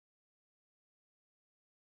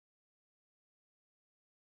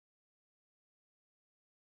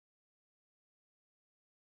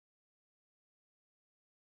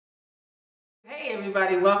Hey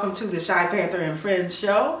everybody, welcome to the Shypanther and Friends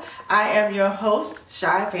show. I am your host,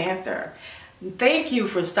 Shypanther. Thank you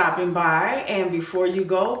for stopping by, and before you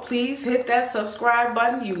go, please hit that subscribe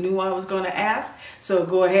button. You knew I was going to ask, so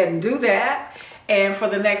go ahead and do that. And for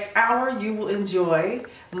the next hour, you will enjoy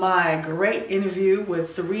my great interview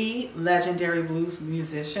with three legendary blues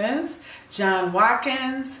musicians, John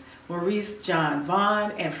Watkins, Maurice, John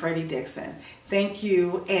Vaughn, and Freddie Dixon. Thank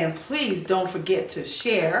you, and please don't forget to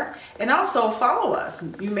share and also follow us.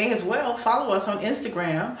 You may as well follow us on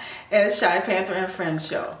Instagram at Shypanther and Friends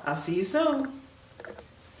Show. I'll see you soon.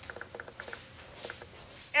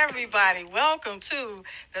 Everybody, welcome to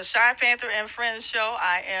the Shypanther and Friends Show.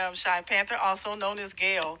 I am Shypanther, also known as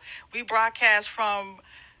Gale. We broadcast from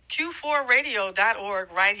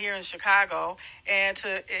Q4radio.org right here in Chicago. And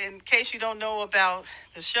in case you don't know about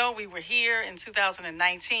the show, we were here in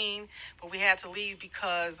 2019, but we had to leave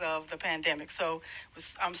because of the pandemic. So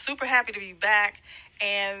I'm super happy to be back.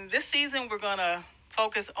 And this season, we're going to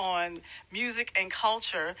focus on music and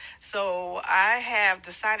culture. So I have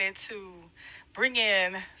decided to bring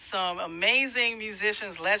in some amazing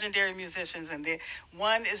musicians, legendary musicians, and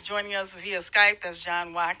one is joining us via Skype. That's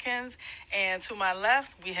John Watkins, and to my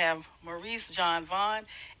left we have Maurice, John Vaughn,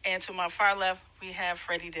 and to my far left we have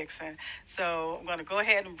Freddie Dixon. So I'm going to go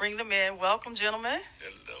ahead and bring them in. Welcome, gentlemen.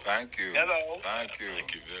 Hello. Thank you. Hello. Thank you.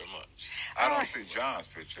 Thank you very much. I don't see John's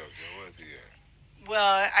picture up there. Where's he at?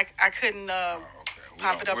 Well, I couldn't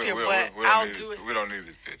pop it up here, but I'll do it. We don't need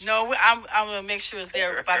his picture. No, I'm going to make sure it's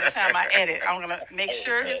there by the time I edit. I'm going to make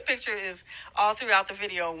sure his picture is all throughout the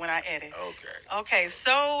video when I edit. Okay,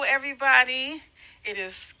 so everybody, it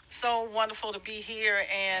is so wonderful to be here,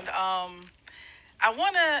 and I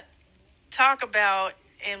want to talk about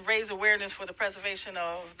and raise awareness for the preservation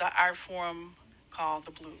of the art form called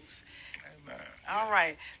the blues. Amen. All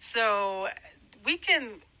right, so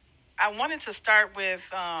I wanted to start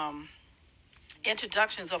with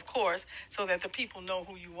introductions, of course, so that the people know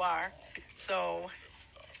who you are. So,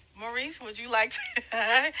 Maurice, would you like to?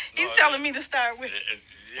 He's telling me to start with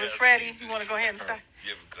Freddie. You want to go ahead and start?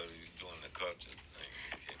 Yeah, because you're doing the culture thing.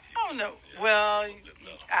 Oh no. Well,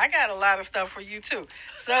 I got a lot of stuff for you too.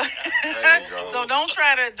 So, so don't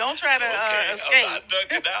try to escape. I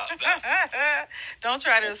dug it out. Don't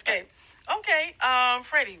try to escape. Okay,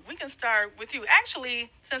 Freddie, we can start with you.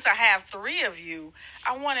 Actually, since I have three of you,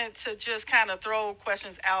 I wanted to just kind of throw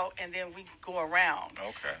questions out and then we go around.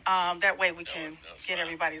 Okay. That way we can get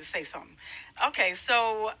everybody to say something. Okay,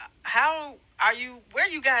 so where are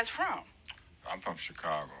you guys from? I'm from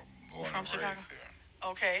Chicago. Born and raised here.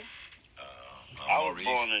 Okay. I was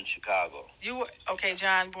born in Chicago. You were, okay,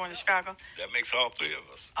 John, born in Chicago. That makes all three of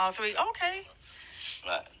us. All three, okay.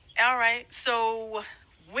 Right. All right, so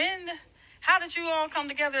how did you all come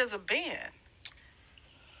together as a band?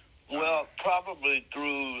 Well, probably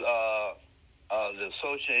through the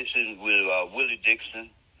association with Willie Dixon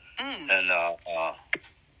and the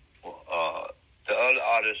other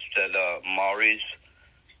artists that Maurice.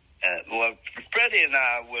 And well, Freddie and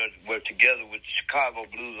I were together with the Chicago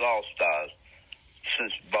Blues All Stars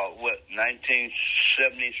since about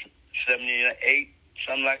 1970, 78,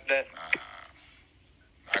 something like that.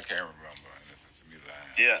 I can't remember. This is me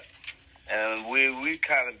lying. Yeah. And we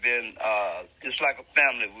kind of been, just like a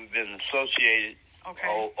family, we've been associated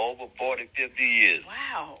over 40, 50 years.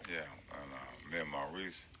 Wow. Yeah, and me and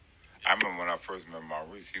Maurice, I remember when I first met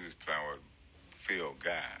Maurice, he was playing with Phil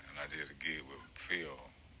Guy, and I did a gig with Phil.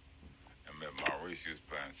 And met Maurice, he was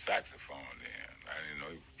playing saxophone then. I didn't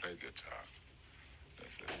know he could play guitar.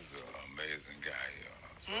 He's an amazing guy here.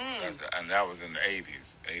 So and that was in the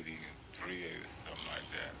 80s, 83, 80, something like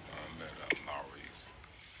that, when I met Maurice.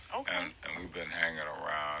 Okay. And we've been hanging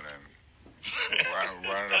around and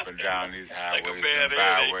running up and down these highways and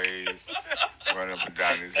byways, running up and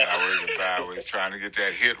down these highways and byways, trying to get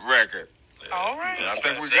that hit record. Yeah. All right. And I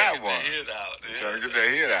think we got one. Trying to get that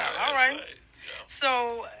hit out. All right.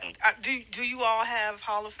 So, do you all have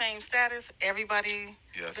Hall of Fame status? Everybody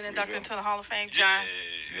been inducted into the Hall of Fame? John?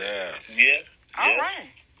 Yes. Yeah. All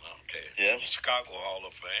right. Okay. Yeah. Chicago Hall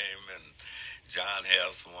of Fame, and John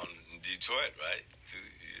has one in Detroit, right?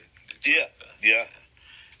 Detroit. Yeah.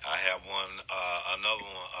 I have another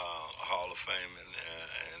one, Hall of Fame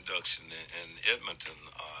induction in Edmonton,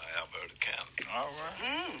 Alberta, Canada. All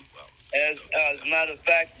right. As a matter of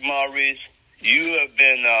fact, Maurice, you have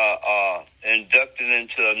been inducted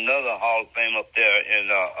into another Hall of Fame up there in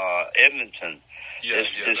Edmonton.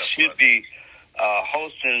 It should be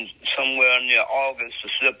hosting somewhere near August or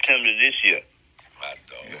September this year. I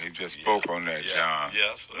don't. Yeah, he just spoke on that, John.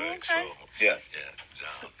 Yes, Okay. so. Yeah.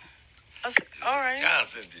 John. All right.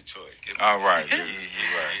 John's in Detroit. All right. You're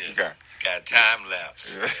right. You got time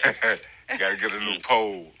lapse. You got to get a new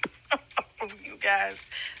pole. You guys,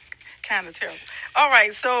 kind of terrible. All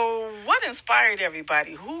right. So, what inspired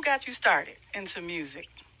everybody? Who got you started into music?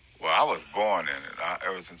 Well, I was born in it.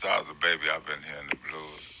 Ever since I was a baby, I've been hearing the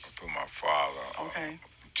blues through my father. Okay.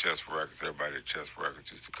 Chess records. Everybody at Chess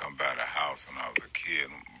Records used to come by the house when I was a kid.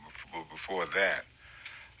 Before that,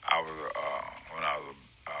 when I was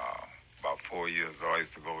about 4 years old, I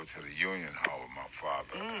used to go over to the Union Hall with my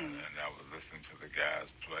father, and I was listening to the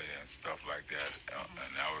guys play and stuff like that.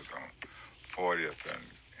 And I was on 40th and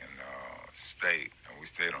State, and we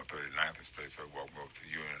stayed on 39th and State, so we walked over to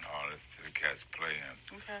Union Hall and listened to the cats playing,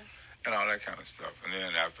 and all that kind of stuff. And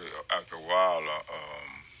then after a while,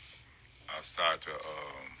 I started to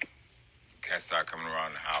cats started coming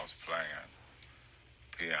around the house playing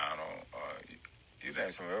piano. You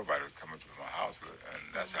name some, everybody was coming to my house,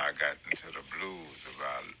 and that's how I got into the blues,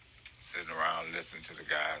 about sitting around listening to the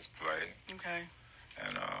guys play, and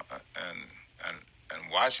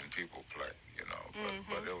watching people play, you know.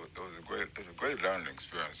 But it's a great learning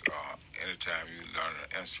experience. Anytime you learn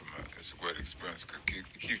an instrument, it's a great experience.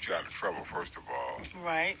 It keeps you out of trouble, first of all.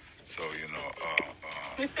 Right. So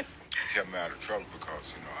it kept me out of trouble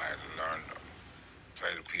because I had to learn to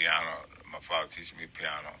play the piano. My father teaching me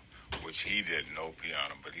piano, which he didn't know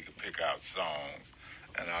piano, but he could pick out songs,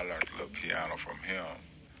 and I learned a little piano from him.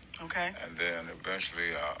 Okay. And then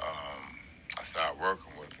eventually, I started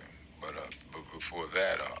working with him. But before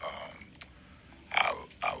that, I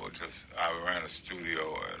ran a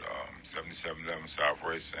studio at 7711 South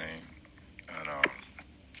Racine,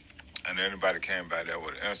 and anybody came by there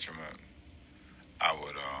with an instrument, I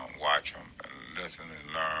would watch them and listen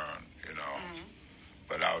and learn,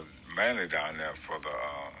 But I was mainly down there for the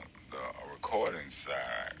recording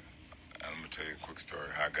side. And I'm gonna tell you a quick story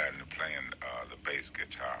how I got into playing the bass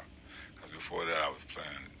guitar. Because before that, I was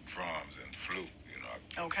playing drums and flute.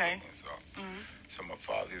 Okay. So my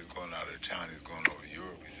father, he was going out of town. He's going over to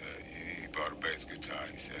Europe. He said he bought a bass guitar.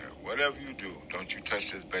 He said, "Whatever you do, don't you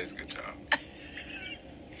touch this bass guitar."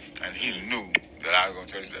 And he knew that I was gonna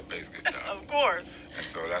touch that bass guitar. Of course. And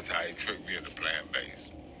so that's how he tricked me into playing bass.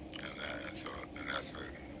 And that's what.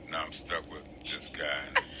 Now I'm stuck with this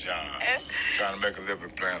guy, John, trying to make a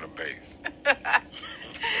living playing the bass.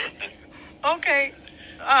 Okay.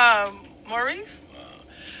 Maurice?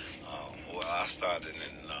 Well, I started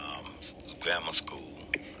in grammar school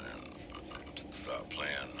and started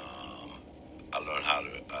playing. I learned how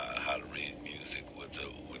to read music with the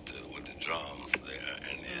drums there,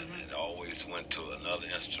 and then it always went to another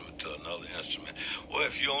instrument. Well,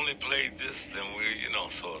 if you only played this, then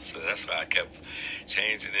so that's why I kept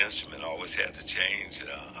changing the instrument. I always had to change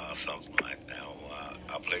something like that.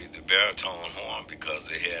 I played the baritone horn because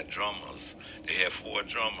they had drummers. They had 4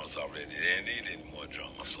 drummers already. They didn't need any more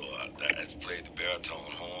drummers, so I just played the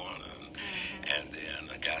baritone horn. And then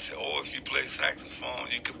the guy said, "Oh, if you play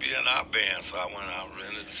saxophone, you could be in our band." So I went out and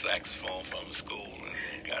rented the saxophone from the school, and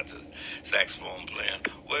then got the saxophone playing.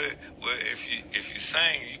 Well, if you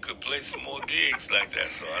sang, you could play some more gigs like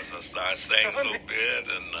that. So I just started singing a little bit,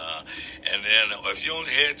 and then if you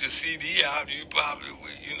only had your CD out, you probably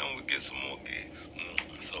would get some more gigs.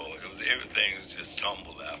 So it was everything was just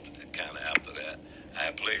tumbled after that.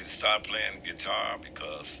 I started playing guitar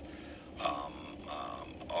because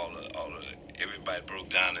everybody broke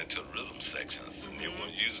down into rhythm sections, and they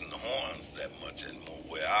weren't using the horns that much anymore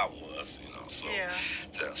where I was, So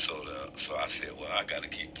so I said, well, I got to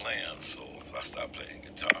keep playing, so I started playing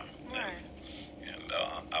guitar. Right. And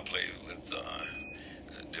I played with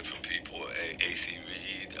different people, A.C.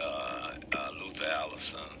 Reed, Luther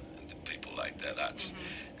Allison, and people like that.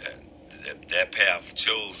 That path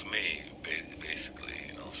chose me,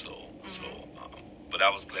 basically, but I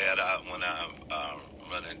was glad when I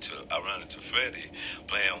run into Freddie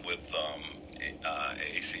playing with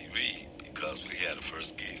A.C. Reed, because we had the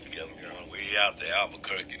first gig together. We out there,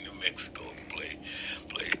 Albuquerque, New Mexico, to play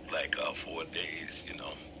like 4 days, And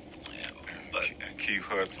Keith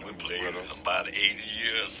Hudson we played with us. About 80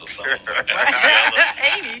 years or something like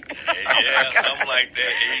that. 80? Yeah, something like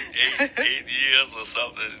that. 8 years or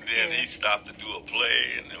something. And then he stopped to do a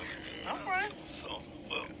play, and then we. All right.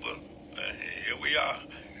 Here we are.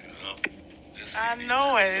 I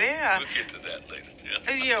know it. Yeah. We'll get to that later.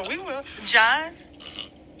 Yeah, we will. John.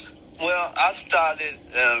 Well, I started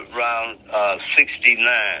around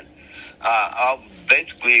 69. I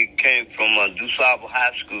basically came from DuSable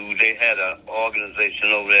High School. They had an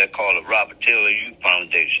organization over there called the Robert Taylor Youth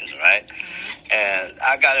Foundation, right? And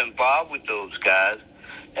I got involved with those guys,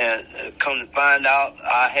 and come to find out,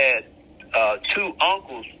 I had two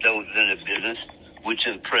uncles that was in the business, which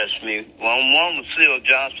impressed me. One was Phil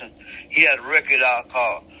Johnson. He had a record out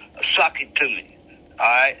called Sock It To Me, all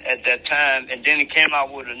right, at that time. And then he came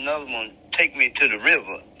out with another one, Take Me to the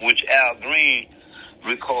River, which Al Green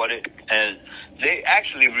recorded. And they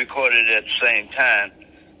actually recorded it at the same time.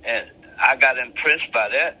 And I got impressed by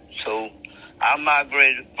that. So I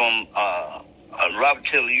migrated from Robert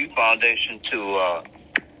Taylor Youth Foundation to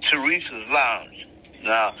Theresa's Lounge.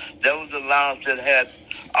 Now, that was a lounge that had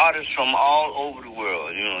artists from all over the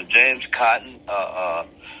world. You know, James Cotton,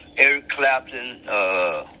 Eric Clapton,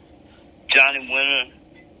 Johnny Winter,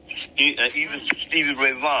 even Stevie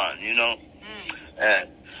Ray Vaughan, you know. And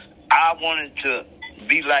I wanted to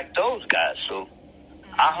be like those guys, so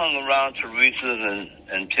I hung around Theresa's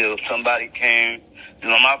until somebody came. You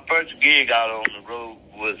know, my first gig out on the road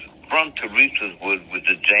was from Theresa's with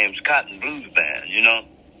the James Cotton Blues Band, you know.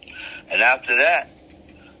 And after that,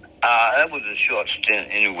 that was a short stint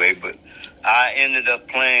anyway, but I ended up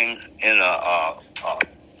playing in a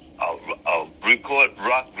record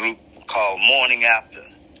rock group called Morning After.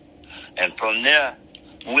 And from there,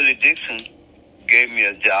 Willie Dixon gave me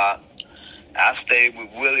a job. I stayed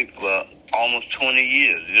with Willie for almost 20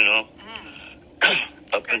 years, you know,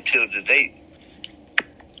 up until the date.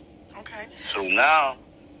 Okay. So now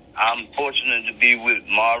I'm fortunate to be with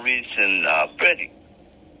Maurice and Freddie,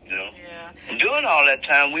 you know. Yeah. And during all that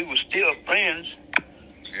time, we were still friends.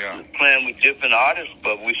 Yeah. Playing with different artists,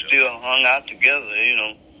 but we still hung out together, you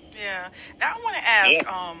know. Yeah. Now I want to ask,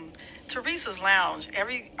 Theresa's Lounge,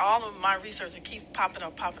 all of my research, it keeps popping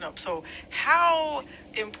up. So how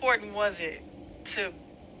important was it to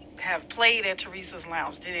have played at Theresa's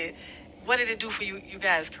Lounge? What did it do for you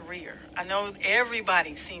guys' career? I know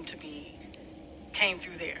everybody seemed to came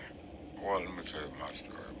through there. Well, let me tell you my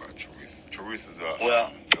story about Theresa. Theresa's,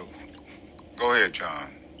 go ahead,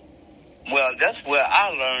 John. Well, that's where I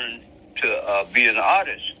learned to be an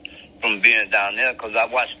artist, from being down there, because I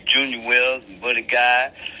watched Junior Wells and Buddy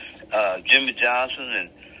Guy, Jimmy Johnson, and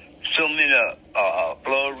so many,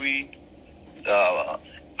 Flora Reed. The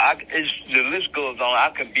list goes on. I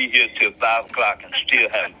could be here till 5 o'clock and still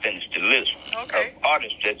haven't finished the list of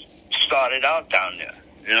artists that started out down there,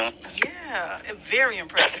 you know? Yeah, very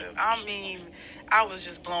impressive. I mean, I was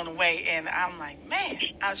just blown away, and I'm like, man,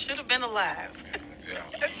 I should have been alive. Yeah.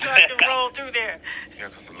 So I could roll through there. Yeah,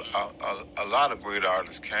 because a lot of great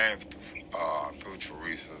artists came through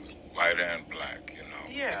Theresa's, white and black, you know.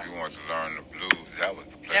 Yeah. If you want to learn the blues, that was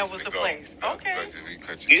the place That was to the go. place. That was Okay. the place where you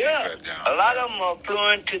cut your teeth down. A lot of them are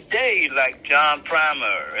fluent today, like John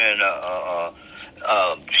Primer and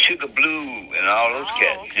Sugar Blue and all those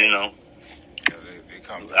cats, you know. Yeah, they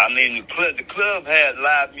come to I mean, the club had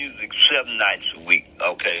live music 7 nights a week,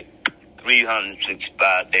 okay?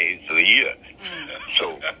 365 days a year.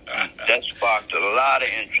 So that sparked a lot of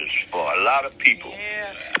interest for a lot of people.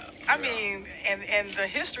 Yeah. I mean, and the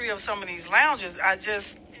history of some of these lounges, I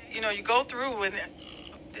just, you go through and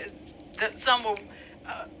some were,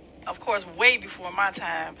 of course, way before my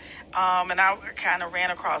time. And I kind of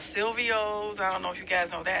ran across Silvio's. I don't know if you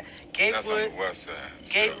guys know that. Gatewood. That's on the west side.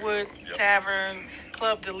 Gatewood Tavern,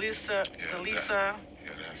 Club Delisa.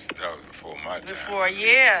 Yeah, that was before my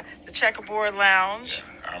time. The Checkerboard Lounge.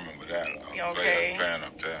 Yeah, I remember that. Okay. Playing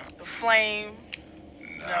up there. The Flame.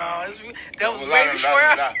 No, that was a way lot before.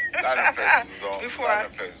 of places was on. Before a lot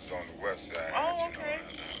of places on the west side. Oh, you okay.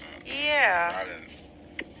 know, Yeah. I didn't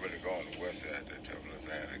really go on the west side that time unless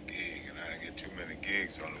I had a gig, and I didn't get too many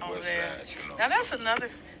gigs on the west side. You know. Now that's another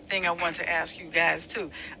thing I want to ask you guys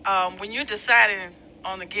too. When you're deciding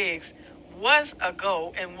on the gigs, what's a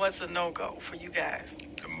go and what's a no go for you guys?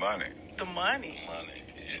 The money. The money.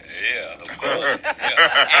 Yeah, of course.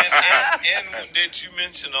 And did you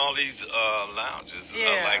mention all these lounges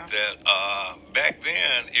like that? Back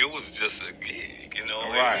then, it was just a gig, you know.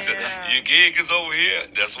 Right. Your gig is over here.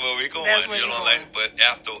 That's where we're going. That's where you're going. But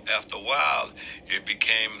after a while, it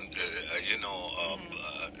became,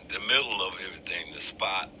 the middle of everything, the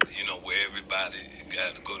spot, where everybody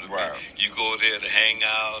got to go to. Right. You go there to hang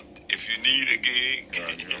out. If you need a gig,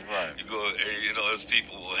 right. you go. There's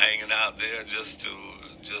people hanging out there just to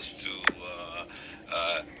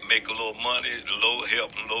make a little money,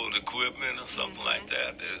 help load equipment or something like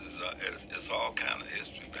that. It's all kind of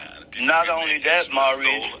history behind it. People Not only that,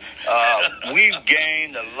 Maurice, we've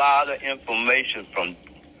gained a lot of information from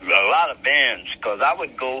a lot of bands, because I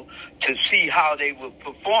would go to see how they were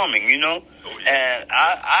performing, Oh, yeah. and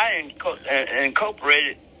I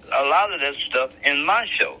incorporated a lot of that stuff in my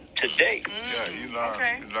show today. Yeah, you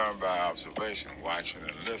learn by observation, watching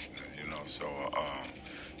and listening, so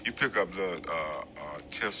you pick up the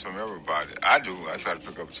tips from everybody. I do. I try to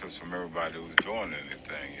pick up tips from everybody who's doing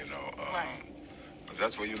anything, you know. Right. 'Cause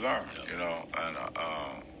that's what you learn, you know. And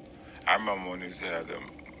I remember when they used to have them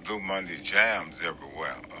Blue Monday jams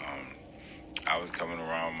everywhere. I was coming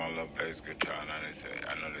around with my little bass guitar, and I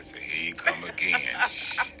know they say, "Here you come again."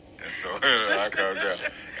 And so I come down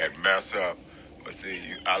and mess up. But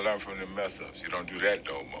see, I learned from the mess ups. You don't do that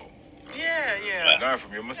no more. So, Yeah, you yeah. learn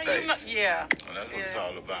from your mistakes. Yeah. And that's what it's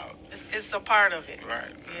all about. It's a part of it.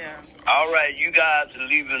 Right. Yeah. So, All right, you guys are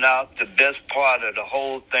leaving out the best part of the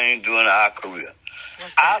whole thing during our career.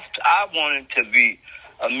 What's that? I wanted to be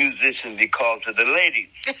a musician because of the ladies.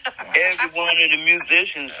 Every one of the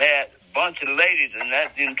musicians had a bunch of ladies, and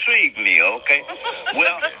that intrigued me, okay?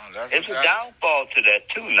 Well, it's a downfall to that,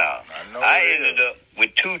 too, now. I ended up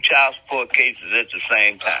with 2 child support cases at the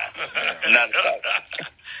same time. I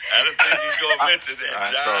didn't think you were going to mention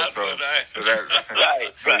that, John.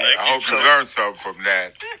 So I hope you learned something from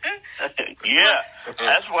that. Yeah,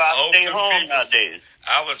 that's why I stay home nowadays.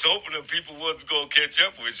 I was hoping that people wasn't going to catch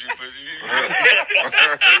up with you, but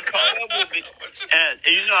They caught up with me. And,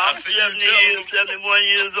 you know, I'm 71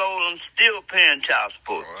 years old. I'm still paying child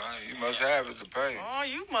support. Well, you must have it to pay. Oh,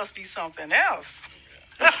 you must be something else.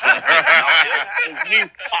 all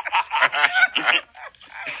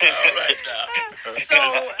right now. So,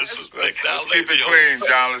 Let's keep it clean,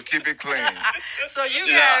 John. Let's keep it clean. so you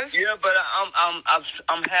guys. Yeah, but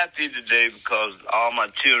I'm happy today because all my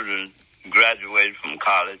children graduated from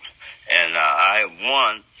college, and I have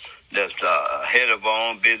one that's head of her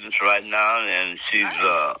own business right now, and she's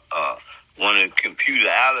one of the computer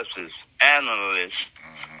analysts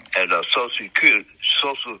at the Social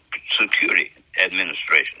Security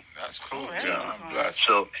Administration. That's cool, Oh, John. that's I'm blessed.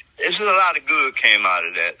 So it's a lot of good came out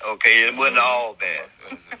of that. Okay, it wasn't all bad.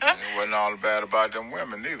 It wasn't all bad about them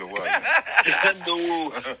women neither, was it?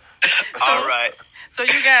 No. All right. So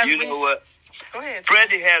you guys. You know what? Go ahead.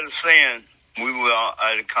 Freddie had a saying. We were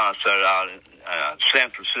at a concert out in San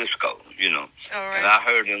Francisco, you know. All right. And I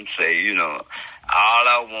heard him say, you know, all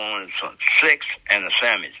I want is some sex and a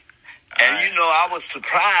sandwich. And, you know, I was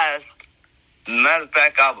surprised. Matter of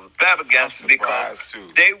fact, I was flabbergasted because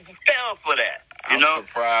they fell for that. You know? I'm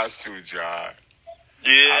surprised too, John.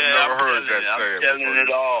 Yeah, I've never heard that saying before. I'm telling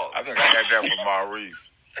it all. I think I got that from Maurice.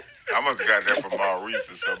 I must have got that from Maurice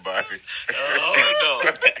or somebody. Oh, no.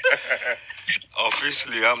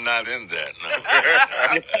 Officially, I'm not in that, no.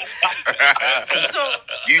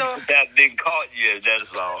 You have been caught yet,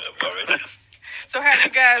 that's all. So have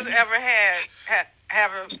you guys ever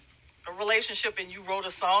have a relationship and you wrote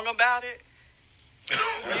a song about it?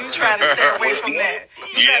 You try to stay away from that.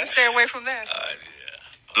 You try to stay away from that.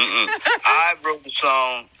 I wrote the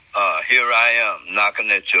song, Here I Am, Knocking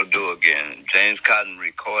at Your Door Again. James Cotton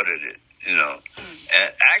recorded it, you know.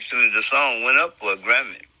 And actually, the song went up for a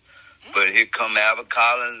Grammy. But here come Albert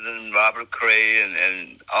Collins and Robert Cray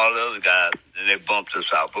and all the other guys, and they bumped us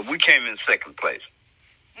out. But we came in second place.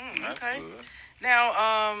 That's Okay. good. Now,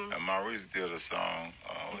 And Maurice did a song.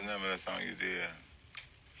 What's the name of that song you did?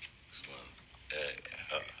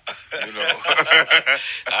 You know.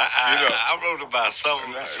 I wrote about some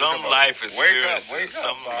life experience. Wake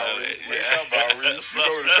up, Maurice. Yeah. Wake up, Maurice. You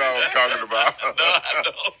know what song I'm talking about.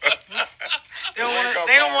 No, I know.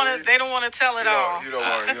 they don't want to tell it all. You don't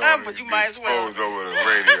want but to you be might as well. exposed over the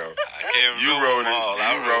radio. I can't You remember wrote them it. all. You I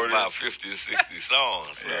wrote wrote it. about 50 or 60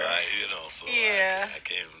 songs. So Yeah. I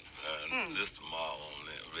can't list them all on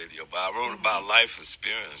the radio. But I wrote about life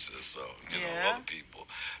experiences. So, other people.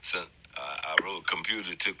 So, I wrote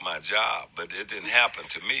Computer Took My Job, but it didn't happen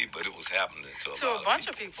to me, but it was happening to a bunch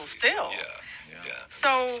of people still. Yeah.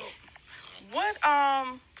 So what?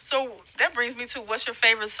 So that brings me to what's your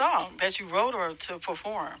favorite song that you wrote or to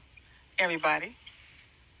perform? Everybody.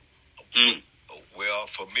 Well,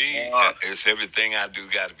 for me, it's everything I do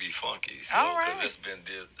got to be funky. So, because that's been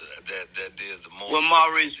that did the most. Well,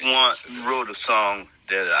 Maurice once wrote a song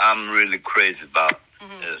that I'm really crazy about.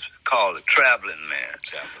 It's called "A Traveling Man."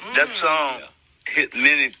 That song hit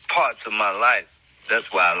many parts of my life. That's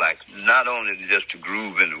why I like it. Not only just the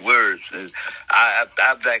groove and the words. I've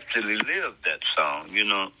actually lived that song, you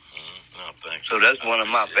know. No, thank you. So that's one of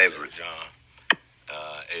my favorites. John.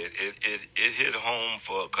 It hit home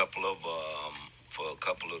for a couple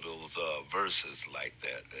of those verses like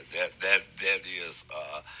that. That is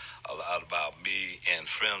a lot about me and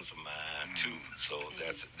friends of mine too. So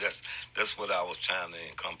that's what I was trying to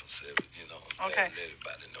encompass. Okay. Let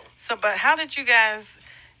everybody know. So, but how did you guys?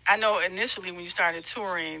 I know initially when you started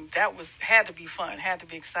touring, that had to be fun, had to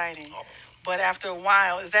be exciting. Oh. But after a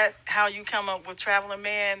while, is that how you come up with Traveling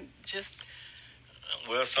Man? Just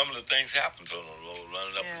well, some of the things happen on the road,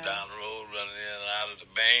 running up and down the road, running in and out of the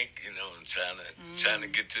bank, you know, and trying to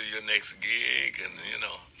get to your next gig, and you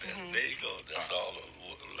know, there you go. That's all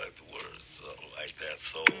like the words like that.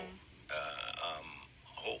 So,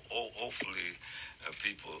 hopefully,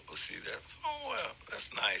 people will see that. Oh well,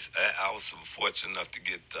 that's nice. I was fortunate enough to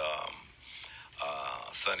get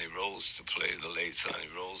Sonny Rose to play, the late Sonny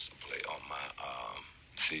Rose to play on my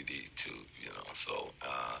CD too, you know. So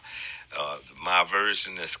my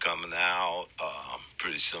version is coming out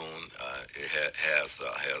pretty soon. It has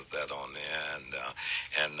that on there,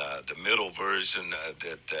 and the middle version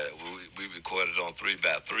that we recorded on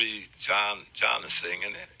 3x3. John is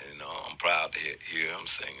singing it. You know, I'm proud to hear him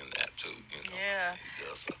singing that too. You know, yeah, he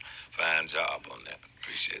does a fine job on that.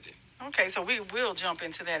 Appreciate it. Okay, so we will jump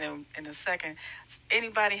into that in a second.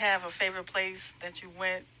 Anybody have a favorite place that you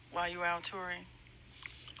went while you were out touring?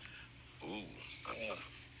 Ooh.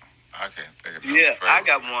 I can't think of Yeah, I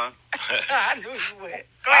got one. I knew you would.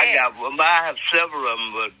 Go ahead. I have several of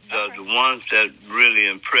them, but the ones that really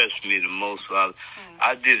impressed me the most, I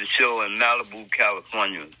did a show in Malibu,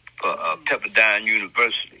 California for Pepperdine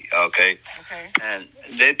University, okay? And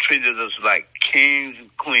they treated us like kings and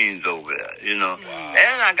queens over there, you know. Wow.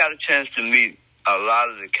 And I got a chance to meet a lot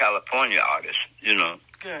of the California artists, you know.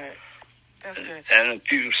 Good. That's good. And a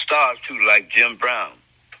few stars, too, like Jim Brown.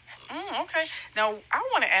 Okay. Now, I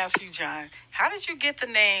want to ask you, John, how did you get the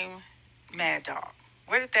name Mad Dog?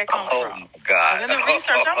 Where did that come from? Oh, my God. Because in the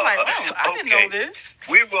research, I'm like, I didn't know this.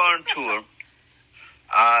 We were on tour.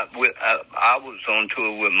 I was on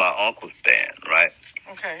tour with my uncle's band, right?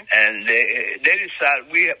 Okay. And they decided,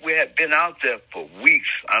 we had been out there for weeks.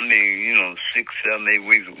 I mean, you know, 6, 7, 8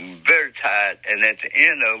 weeks. We were very tired. And at the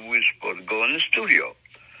end of it, we were supposed to go in the studio.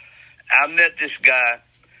 I met this guy.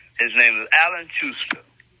 His name was Alan Schuster.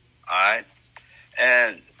 All right,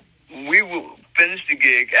 and we finished the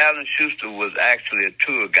gig. Alan Schuster was actually a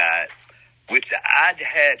tour guide, which I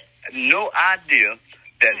had no idea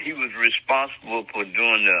that he was responsible for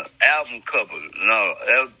doing the album cover. No,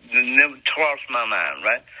 that never crossed my mind,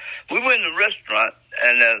 right? We went in the restaurant,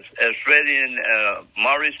 and as Freddie and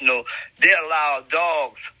Maurice know, they allow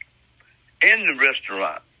dogs in the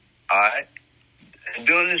restaurant, all right? And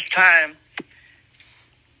during this time,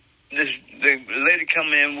 the lady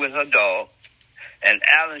come in with her dog, and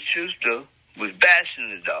Alan Schuster was bashing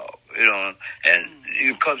the dog, you know, and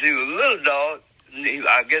because he was a little dog,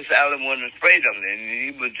 I guess Alan wasn't afraid of him, and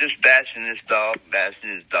he was just bashing his dog.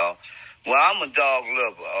 Well, I'm a dog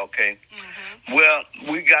lover, okay? Mm-hmm. Well,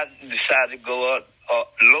 we decided to go up,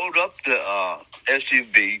 load up the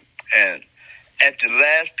SUV, and at the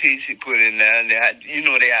last piece he put in there, and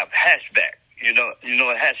they have hatchback. You know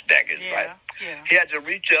what hatchback is, right? Yeah. He had to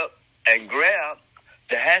reach up and grab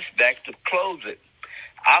the hatchback to close it.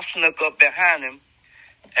 I snuck up behind him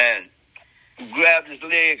and grabbed his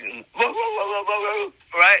leg and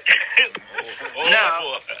right?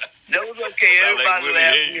 Now, that was okay. Everybody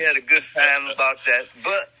laughed. We had a good time about that.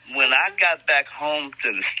 But when I got back home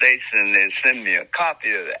to the States and they sent me a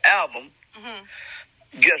copy of the album,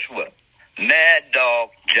 guess what? Mad Dog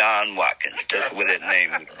John Watkins. That's where that name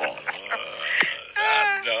was born.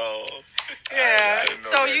 Mad Dog. Yeah,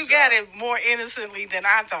 so you got it more innocently than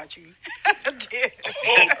I thought you did.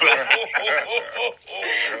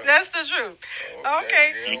 That's the truth.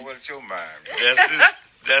 Okay. Yeah, what's your mind?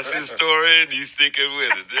 That's his story, and he's sticking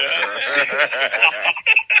with it.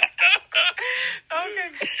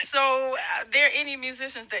 Okay. So, are there any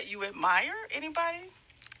musicians that you admire? Anybody?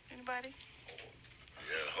 Yeah,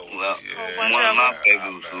 well, one of my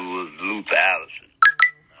favorites was Luther Allison.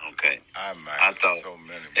 Okay, I thought so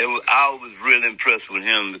many. I was really impressed with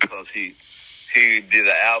him because he did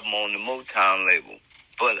an album on the Motown label.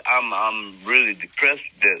 But I'm really depressed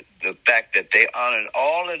the fact that they honored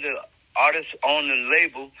all of the artists on the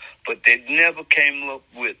label, but they never came up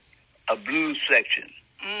with a blues section.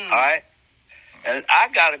 All right, and I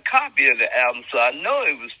got a copy of the album, so I know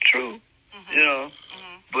it was true. You know,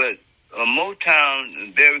 but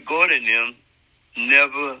Motown, Barry Gordy and them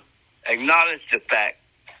never acknowledged the fact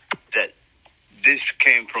that this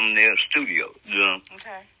came from their studio, you know.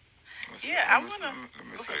 Okay. Let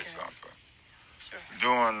me say something. Sure.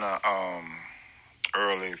 During the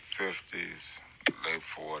early 50s, late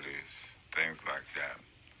 40s, things like that,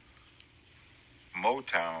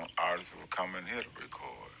 Motown artists would come in here to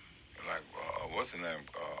record. Like, what's the name?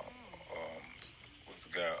 What's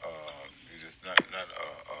the guy?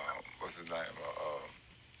 What's his name?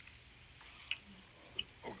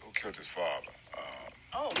 Who killed his father?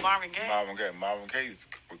 Marvin Gaye. Marvin Gaye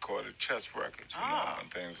used to record chess records, you know,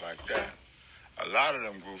 and things like that. A lot of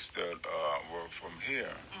them groups that were from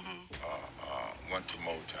here went to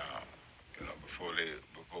Motown, you know, before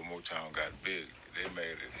Motown got big, they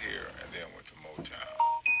made it here and then went to Motown.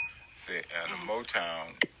 See, and the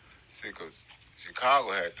Motown, see, because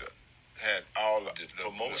Chicago had all the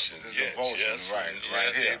promotion, the promotion,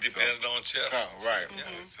 right here. They depended on chess. Right. Yeah.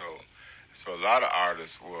 So a lot of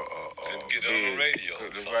artists were couldn't get on the radio.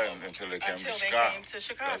 Until they came to Chicago.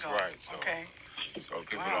 That's right. So, so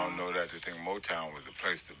people don't know that. They think Motown was the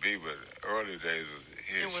place to be, but early days was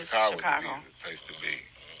here in Chicago to be the place to be.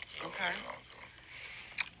 So,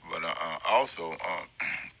 but also, a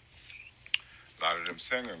lot of them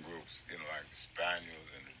singing groups, like the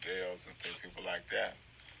Spaniels and the Dales and people like that,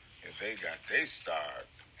 if they got their start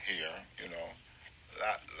here, a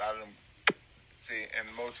lot of them. See, in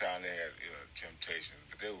Motown they had Temptations,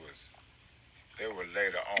 but they were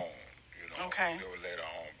later on, They were later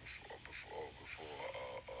on before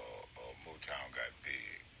Motown got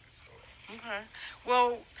big. So. Okay.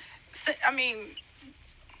 Well,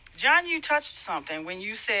 John, you touched something when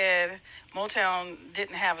you said Motown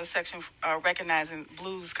didn't have a section recognizing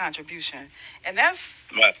blues contribution, and that's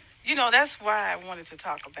right. That's why I wanted to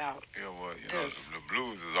talk about. Yeah, well, the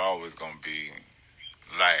blues is always going to be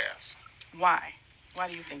last. Why? Why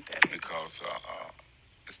do you think that? Because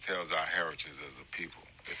it tells our heritage as a people.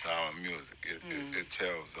 It's our music. It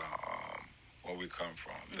tells where we come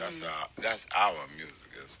from. That's our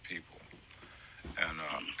music as people. And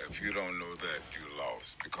if you don't know that, you're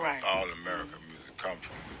lost. Because all American music comes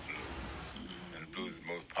from the blues. And the blues is the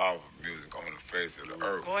most powerful music on the face of the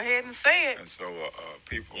earth. Go ahead and say it. And so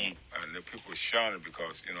people shun it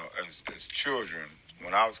because, as children,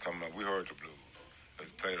 when I was coming up, we heard the blues. It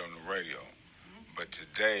was played on the radio. But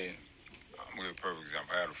today, I'm going to give a perfect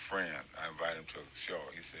example. I had a friend. I invited him to a show.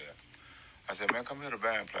 I said, man, come here to the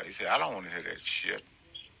band play. He said, I don't want to hear that shit,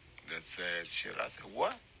 that sad shit. I said,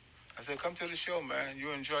 what? I said, come to the show, man. You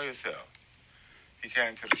enjoy yourself. He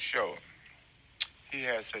came to the show. He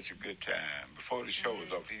had such a good time. Before the show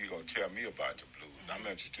was up, he was going to tell me about the blues. I'm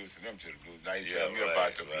introducing him to the blues. Now he's telling me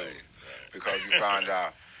about the blues. Because he found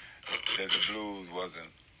out that the blues wasn't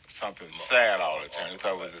something sad all the time. He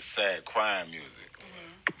thought it was a sad crime music.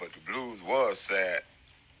 But the blues was sad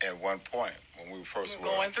at one point when we were first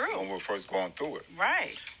going through it.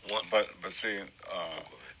 Right. But see,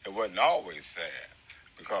 it wasn't always sad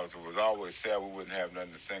because it was always sad. We wouldn't have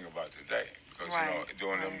nothing to sing about today because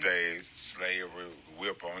during them days, slavery,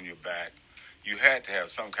 whip on your back, you had to have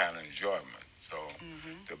some kind of enjoyment. So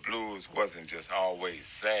the blues wasn't just always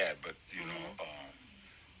sad, but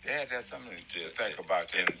they had to have something to think about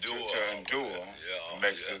to endure. It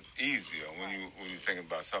makes it easier when you're thinking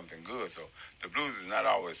about something good. So the blues is not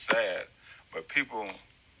always sad, but people,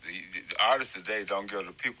 the artists today don't give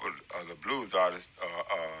the people, the blues artists,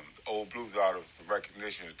 old blues artists, the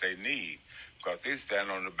recognition that they need because they stand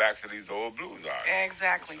on the backs of these old blues artists.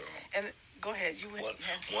 Exactly. So, and go ahead.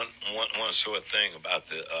 One short thing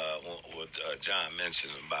about what John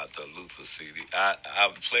mentioned about the Luther CD. I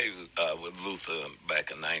played with Luther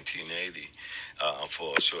back in 1980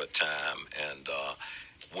 for a short time, and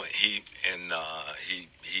when he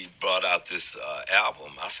brought out this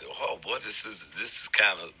album, I said, "Oh boy, this is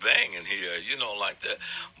kind of banging here," like that.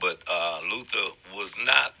 But Luther was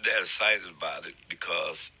not that excited about it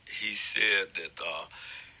because he said that.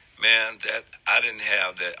 Man, that I didn't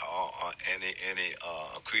have that any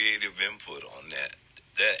creative input on that.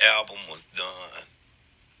 That album was done.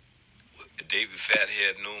 David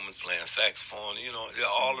Fathead Newman's playing saxophone.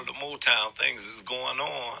 All of the Motown things is going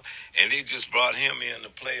on, and they just brought him in to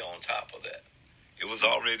play on top of that. It was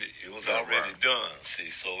already done.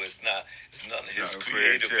 See, so it's none of his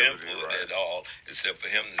creative input at all, except for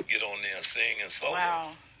him to get on there and sing and solo.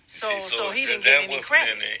 Wow. So he didn't get any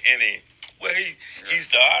credit. Well, he's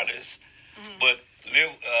the artist, but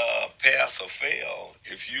pass or fail.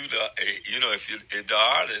 If you if you're the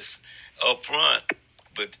artist up front,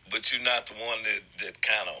 but you're not the one that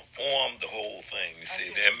kind of formed the whole thing. You see,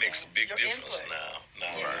 that makes a big difference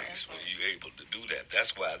nowadays when you're able to do that.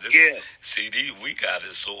 That's why this CD we got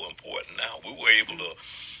is so important now. We were able to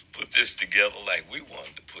put this together like we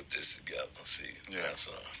wanted to put this together. See,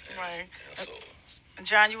 right.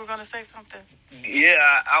 John, you were going to say something?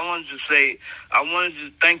 Yeah, I wanted to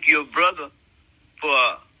thank your brother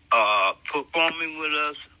for performing with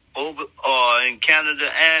us over in Canada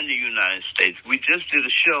and the United States. We just did a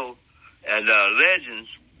show at Legends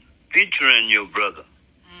featuring your brother,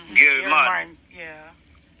 Gary Martin. Yeah.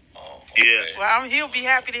 Oh, okay. Yeah. Well, he'll be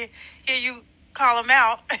happy to hear you call him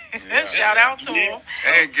out. Shout out to him.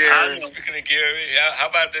 Hey, Gary. Speaking of Gary, how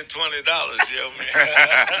about that $20, yo, man?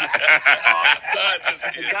 Just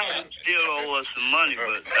kidding. You still owe us some money, but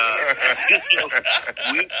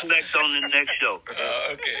we'll collect on the next show.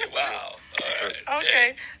 Okay, wow.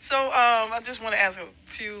 Okay, so I just want to ask a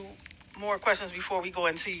few more questions before we go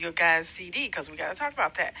into your guys' CD, because we got to talk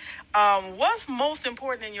about that. What's most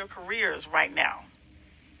important in your careers right now?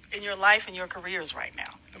 In your life and your careers right now?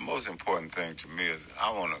 The most important thing to me is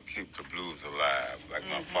I want to keep the blues alive. Like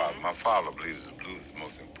my father. My father believes the blues is the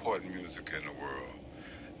most important music in the world.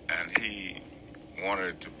 And he wanted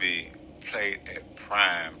it to be played at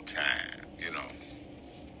prime time, you know,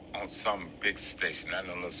 on some big station, not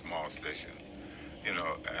a little small station, you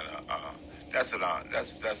know. And that's my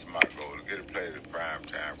goal, to get it played at prime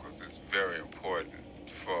time, because it's very important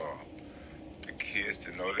for the kids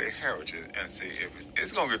to know their heritage and see if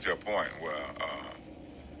it's going to get to a point where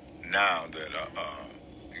now that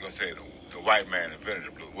you're going to say the white man invented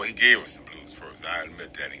the blues. Well, he gave us the blues first. I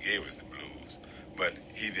admit that he gave us the blues, but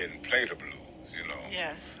he didn't play the blues, you know.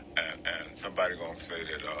 Yes. And somebody going to say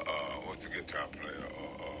that, what's the guitar player?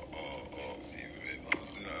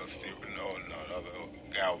 Steve, no, other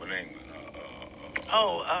Galvin England.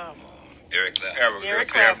 Eric Clapton.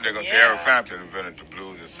 They're going to say Eric Clapton invented the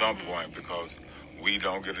blues at some point, because we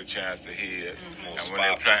don't get a chance to hear it.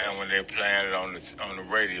 And when they're playing it on the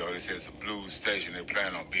radio, they say it's a blues station. They're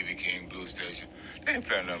playing on B.B. King Blues Station. They ain't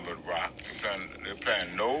playing nothing but rock. They're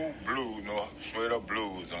playing no blues, no straight up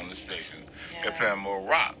blues on the station. Yeah. They're playing more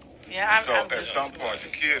rock. Yeah. So at some point, the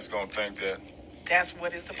kids gonna think that that's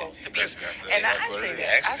what it's supposed to be. Actually,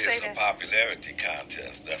 it's a popularity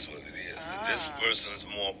contest. That's what it is. If this person's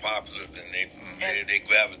more popular, then they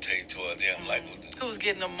gravitate toward them. Like who's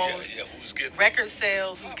getting the most who's getting record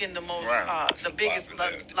sales? Who's getting the most, the biggest,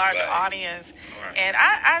 larger audience? Right. And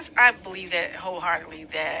I believe that wholeheartedly,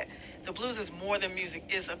 that the blues is more than music.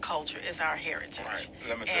 It's a culture. It's our heritage. Right.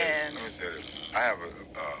 Let me say this. I have a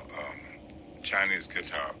Chinese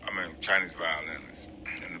violinist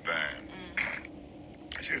in the band.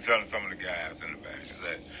 She was telling some of the guys in the band, she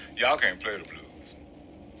said, y'all can't play the blues.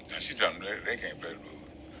 And she told them they can't play the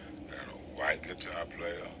blues. I got a white guitar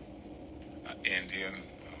player, an Indian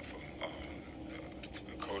from the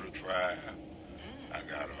Dakota tribe. I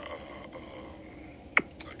got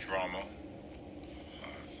a drummer,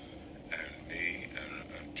 and me,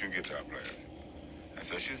 and two guitar players. And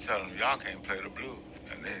so she was telling them, y'all can't play the blues.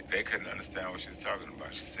 And they couldn't understand what she was talking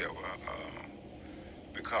about. She said, well,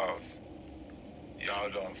 because y'all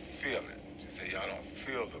don't feel it. She said, y'all don't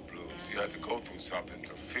feel the blues. You have to go through something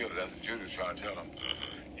to feel it. That's what Judy was trying to tell them.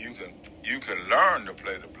 You can learn to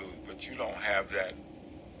play the blues, but you don't have that.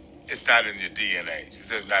 It's not in your DNA. She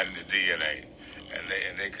said it's not in your DNA. And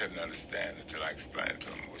they couldn't understand it until I explained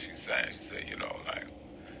to them what she's saying. She said, you know, like,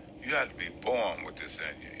 you have to be born with this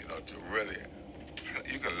in you, you know, to really,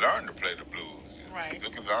 you can learn to play the blues. Right.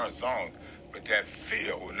 You can learn songs, but that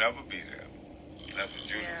feel will never be there. That's what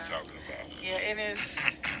Judy was talking about. Yeah, it is.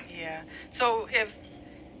 Yeah. So if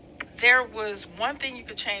there was one thing you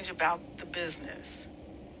could change about the business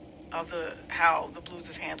of how the blues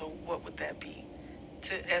is handled, what would that be?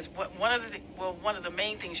 One of the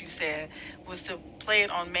main things you said was to play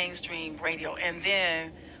it on mainstream radio, and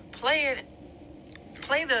then play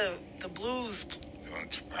the blues during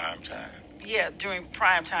prime time. Yeah, during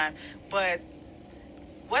prime time, but.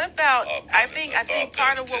 What about, I think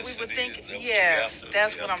part of what we would think, yes,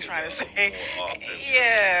 that's what I'm trying to say.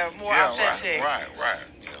 Yeah, more authentic. Right.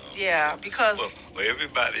 You know, yeah, because... Well,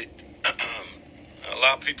 everybody, a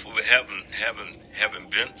lot of people haven't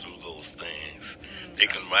been through those things. They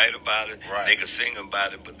can write about it, they can sing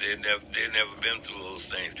about it, but they've never been through those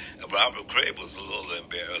things. Robert Craig was a little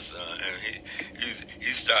embarrassed, and he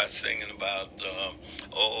started singing about, I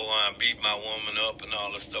beat my woman up and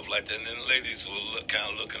all that stuff like that. And then the ladies were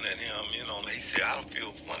kind of looking at him, you know, and he said, I don't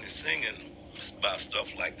feel funny singing about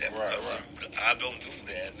stuff like that because I don't do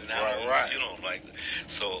that, and I don't, you know, like that.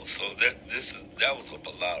 So that was a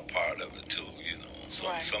lot of part of it too, you know. So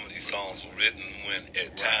some of these songs were written when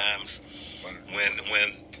at times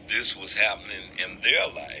when this was happening in their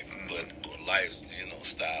life, but life, you know,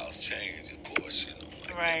 styles change, of course, you know.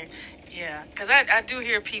 Like that. Yeah, because I do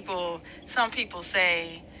hear some people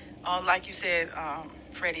say, like you said,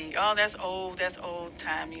 Freddie, that's old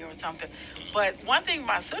timey or something. But one thing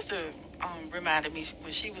my sister reminded me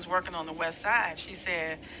when she was working on the West Side, she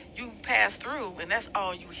said, you pass through and that's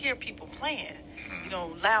all you hear people playing. You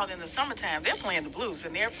know, loud in the summertime, they're playing the blues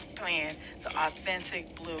and they're playing the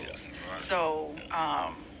authentic blues. So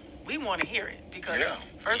we want to hear it because,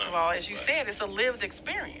 first of all, as you said, it's a lived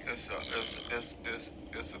experience. It's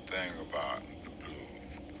a thing about the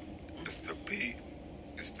blues. It's the beat,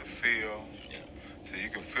 it's the feel. So you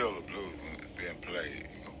can feel the blues when it's being played.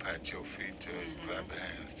 You can pat your feet to it, you clap your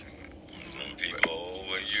hands to it. People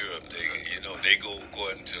over in Europe, they go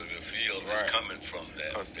according to the field that's coming from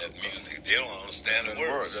that music. They don't understand the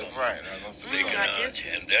words. That's right. They can,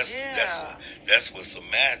 and that's where some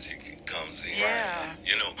magic comes in. Yeah.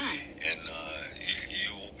 And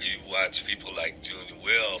you watch people like Junior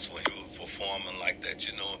Wells when he was performing like that.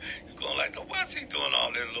 You're going like, why's he doing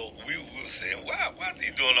all that little? We were saying, why's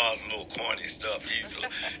he doing all this little corny stuff?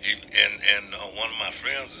 One of my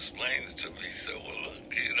friends explained it to me. He said, well,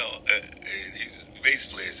 look, he's a bass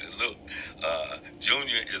player. He said, look,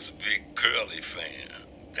 Junior is a big Curly fan.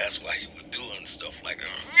 That's why he was doing stuff like that.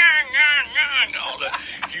 All that.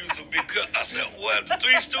 He was a big cut. I said, what? The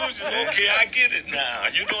Three Stooges? Okay, I get it now.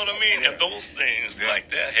 You know what I mean? And those things like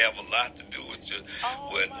that have a lot to do with your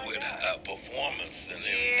performance and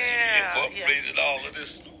everything. He incorporated all of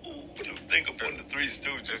this. What do you think of putting the Three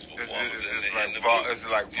Stooges performance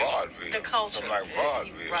it's like vaudeville. The culture. Something like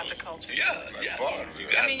vaudeville. Brought the culture. Yeah. Vaudeville. You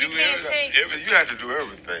got to do everything. You have to do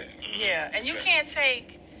everything. Yeah, and you can't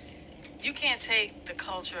take the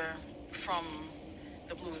culture from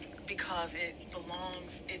the blues because it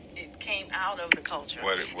belongs. It came out of the culture.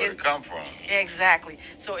 Where it come from? Exactly.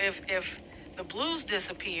 So if the blues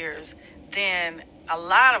disappears, then a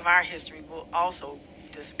lot of our history will also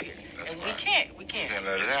disappear. That's and right. we can't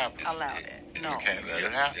let it happen. allow that. No. We can't let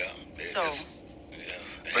it happen.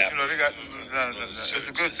 But they got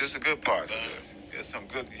it's a good part to this. There's some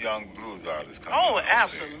good young blues artists coming. Oh,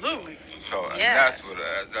 absolutely. So and that's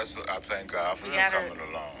what I thank God for them coming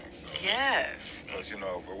along. So, yes. Because if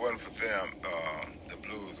it wasn't for them, the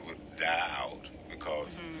blues would die out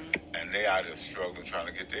because and they are just struggling trying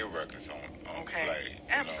to get their records on play.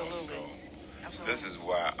 Absolutely. So Absolutely. this is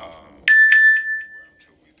why program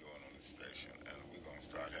too we doing on the station, and we're gonna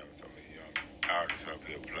start having some of the young artists up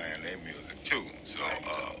here playing their music too. So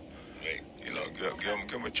give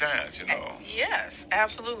them a chance. Yes,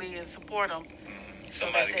 absolutely, and support them.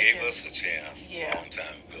 Somebody gave us a chance a long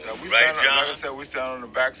time ago. So John? Like I said, we stand on the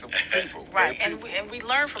backs of people. Right, and we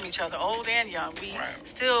learn from each other, old and young. We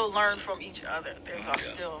still learn from each other. There's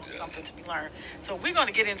still something to be learned. So we're going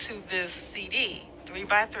to get into this CD,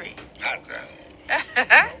 3x3. Okay.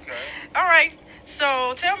 All right.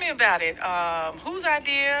 So tell me about it. Whose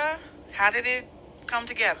idea? How did it come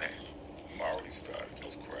together? Maurice started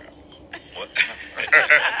this crap. What?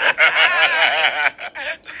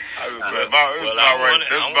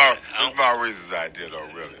 It's Maurice's idea, though,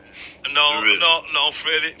 really. No.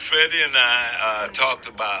 Freddie and I talked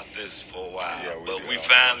about this for a while, but we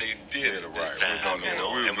finally did it this time.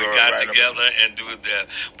 And we got together and do that.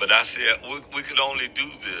 But I said we could only do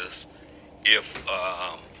this if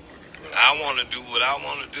I want to do what I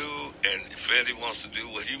want to do, and Freddie wants to do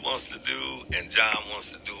what he wants to do, and John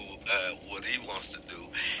wants to do what he wants to do.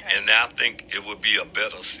 And I think it would be a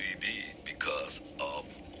better CD because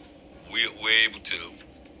we're able to,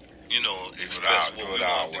 express what we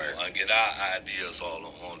want to do and get our ideas all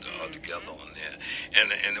together on there.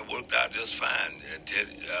 And it worked out just fine.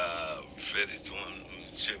 Freddie's doing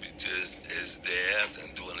tribute to his dad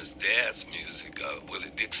and doing his dad's music, late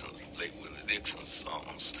Willie Dixon's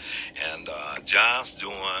songs. And John's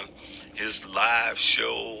doing his live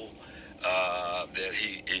show that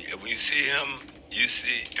when you see him,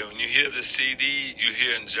 when you hear the CD, you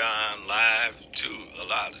hearing John live too a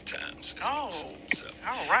lot of times. Oh,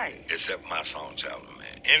 all right. Except my song, Child of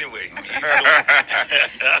Man. Anyway.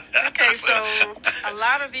 Okay, so a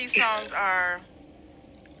lot of these songs are,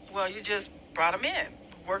 you just brought them in.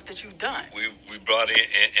 Work that you've done. We brought in,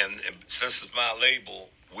 and since it's my label,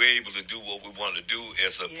 we're able to do what we want to do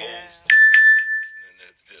as opposed to listening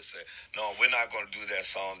to this. No, we're not going to do that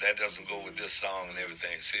song. That doesn't go with this song and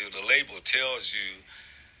everything. See, the label tells you,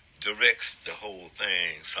 directs the whole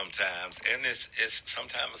thing sometimes, and it's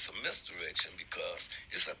sometimes it's a misdirection because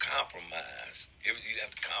it's a compromise. You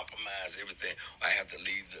have to compromise everything. I have to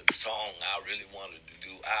leave the song I really wanted to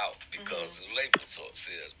do out because the label says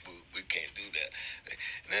we can't do that.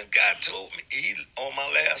 And then God told me, on my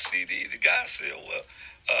last CD, the guy said,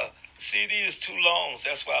 CD is too long,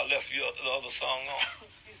 that's why I left the other song on.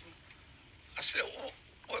 Excuse me. I said,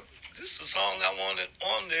 what? This is the song I wanted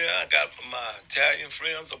on there. I got my Italian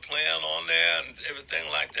friends are playing on there and everything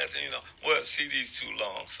like that. The CD's too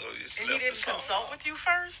long, so he just left the song. He didn't consult with you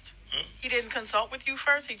first? He didn't consult with you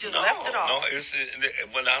first? He just left it off? No,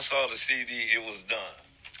 when I saw the CD, it was done.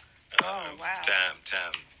 Wow.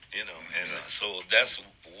 Time, and so that's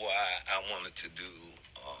why I wanted to do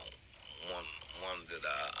one that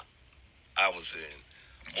I was in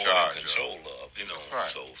more in control of, right.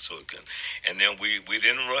 so it can. And then we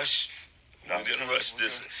didn't rush. No. we didn't rush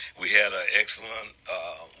this. We had an excellent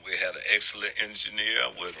engineer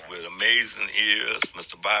with amazing ears,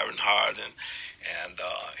 Mr. Byron Hardin, and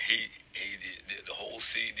he did the whole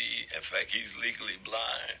CD. In fact, he's legally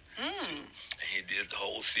blind. He did the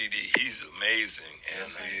whole CD. He's amazing, and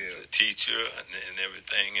he's a teacher and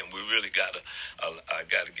everything. And we really I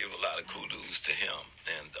got to give a lot of kudos to him.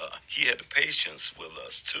 And he had the patience with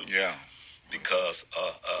us too. Yeah. Because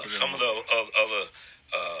some of the other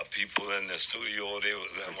people in the studio, they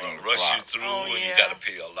want to rush you through, and you got to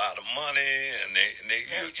pay a lot of money, and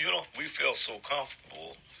we feel so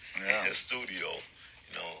comfortable in the studio.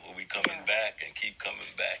 You know, we coming back and keep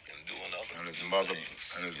coming back and doing other things.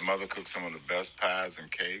 And his mother cooked some of the best pies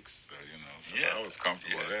and cakes. So, I was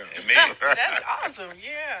comfortable there. That's awesome.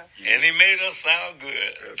 Yeah. And he made us sound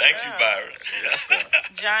good. Thank you, Byron.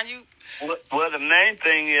 John, you. Well, the main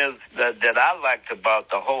thing is that I liked about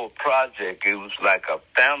the whole project. It was like a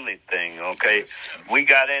family thing. Okay, Yes. We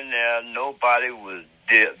got in there. Nobody was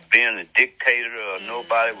being a dictator, or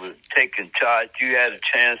nobody was taking charge. You had a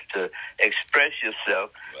chance to express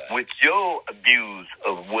yourself with your views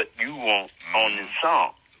of what you want on this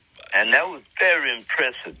song. And that was very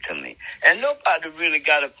impressive to me. And nobody really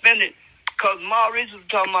got offended, because Maurice was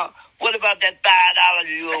talking about, what about that $5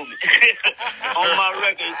 you owe me on my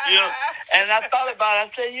record? And I thought about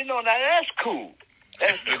it. I said, now that's cool.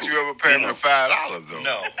 Did you ever pay him the $5 though?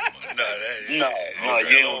 No,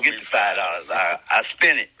 you don't get the $5. I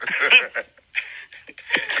spent it.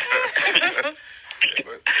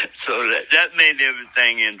 So that made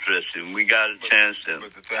everything interesting. We got a chance to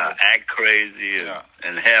act crazy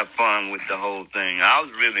and have fun with the whole thing. I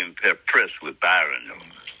was really impressed with Byron, though.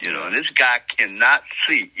 And this guy cannot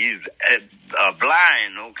see. He's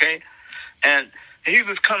blind, okay? And he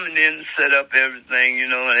was coming in to set up everything,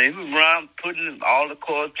 and he was around putting all the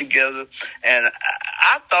chords together, and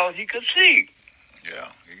I thought he could see.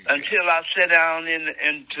 Yeah. Until I sat down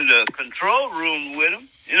into the control room with him,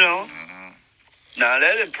 Now,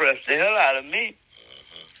 that impressed the hell out of me.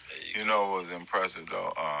 It was impressive,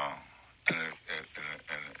 though,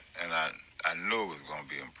 and I knew it was going to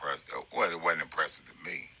be impressive. Well, it wasn't impressive to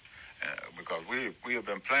me, because we have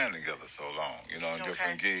been playing together so long, in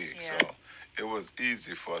different gigs. Yeah. So it was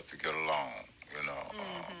easy for us to get along,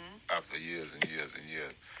 after years and years and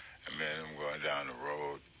years. And me and him going down the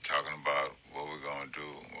road, talking about what we're going to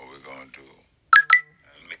do,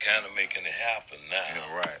 We're kind of making it happen now.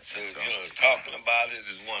 Yeah, right. So, talking about it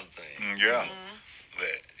is one thing. Yeah.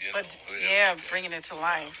 But, bringing it to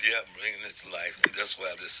life. Yeah, bringing it to life. And that's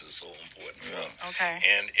why this is so important for us. Okay.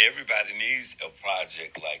 And everybody needs a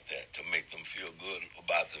project like that to make them feel good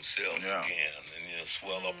about themselves again. And,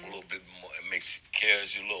 swell up a little bit more. It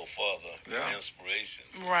carries you a little further. Yeah. Inspiration.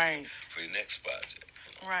 For your next project.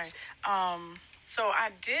 Right. So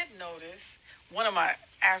I did notice one of my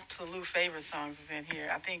absolute favorite songs is in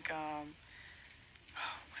here. I think, what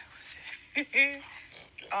was it?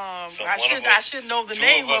 I should know the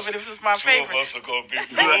name of it if it's my favorite. Two of us are going to be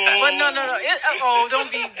Well, no.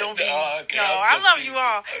 Don't be. Okay, No, I love you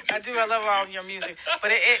all. I do. I love all your music.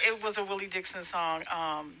 But it was a Willie Dixon song.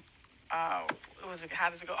 Was it? How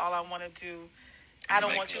does it go? All I want to do. I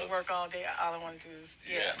don't want you to work all day. All I want to do is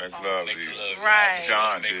make love to you. Right.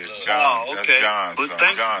 John did. John, That's okay. John's Well,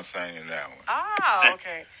 song. John sang in that one. Oh,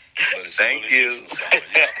 okay. But it's Thank Willie you. Dixon song.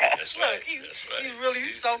 Yeah, that's right. Look, he's That's right.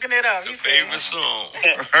 really soaking it up. It's a favorite song.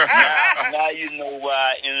 Now you know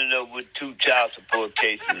why I ended up with 2 child support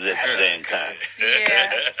cases at the same time.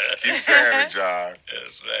 Yeah. Keep saying it, John.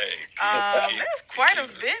 That's right. There's quite a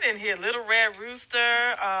bit in here. Little Red Rooster,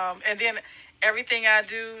 and then Everything I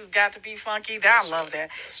Do has got to be funky. I love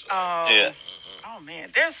that. That's right. Oh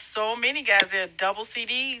man, there's so many guys. They're double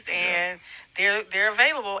CDs and they're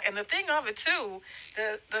available. And the thing of it too,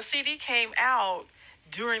 the CD came out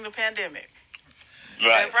during the pandemic.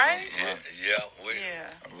 Right. Right? Yeah.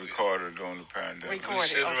 I recorded during the pandemic. We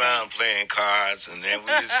sit around playing cards, and then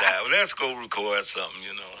we decide, well, let's go record something,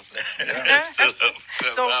 Instead of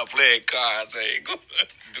sitting around playing cards, go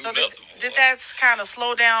do nothing for did us. that kind of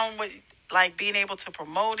slow down with like being able to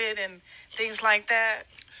promote it and things like that?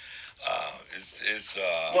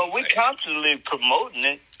 Well, we constantly promoting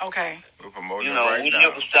it. Okay. We're promoting it right we now.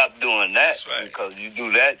 never stop doing that. That's right. Because you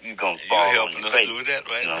do that, you're going to fall You're on helping your us face. do that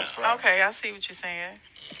right now. Right. Okay, I see what you're saying.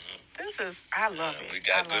 I love it. We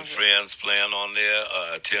got good friends playing on there.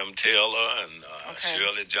 Tim Taylor and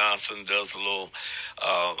Shirley Johnson does a little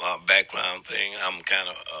background thing. I'm kind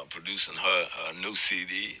of producing her new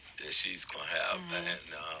CD that she's gonna have, and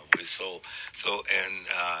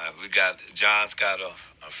we got John's got a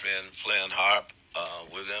friend playing harp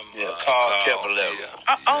with them. Carl Chevrolet.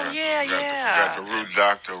 Got the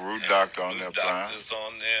Root Doctor on there playing. Doctor's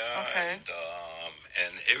on there. Okay.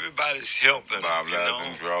 And everybody's helping. Bob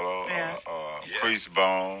Lazandrello, Crease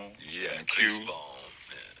Bone. Yeah, and Crease Q. Bone.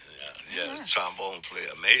 Yeah, trombone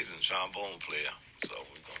player, amazing trombone player. So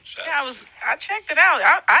we're gonna try. I checked it out.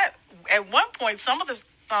 I at one point some of the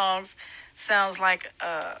songs sounds like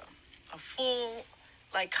a full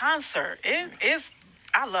concert. It is.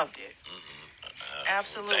 I loved it.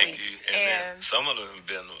 Absolutely. Well, thank you. And then some of them have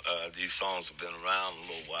been. These songs have been around a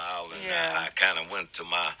little while, and I kind of went to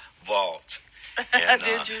my vault. And,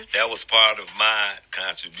 Did you? That was part of my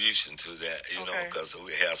contribution to that, you know, Okay. because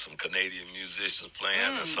we had some Canadian musicians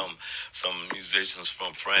playing and some musicians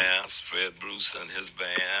from France, Fred Bruce and his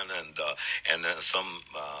band, and then some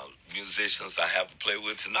musicians I have to play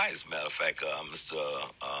with tonight. As a matter of fact, Mr.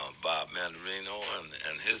 Bob Mandarino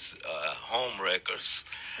and his home records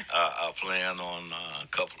are playing on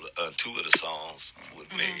two of the songs with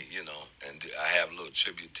me, you know, and I have a little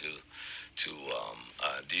tribute to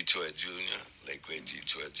Detroit Jr., late great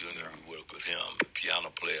Detroit Jr. We work with him, the piano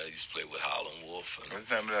player. He used to play with Howlin' Wolf and What's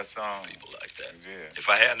the name of that song? people like that. Yeah. If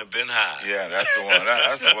I hadn't have been high. Yeah, that's the one.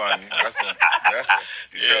 That's the one.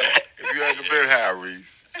 If you hadn't been high,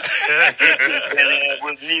 Reese. And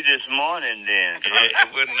with me this morning, then.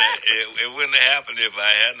 It wouldn't have happened if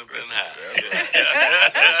I hadn't have been high.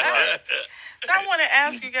 That's right. So I want to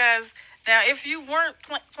ask you guys now, if you weren't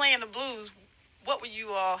playing the blues, what would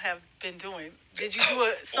you all have been doing? Did you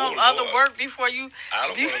do some other work before you? I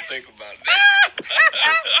don't want to think about that.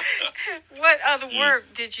 What other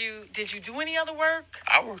work did you do? Any other work?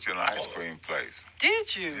 I worked in an ice cream place.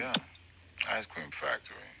 Did you? Yeah, ice cream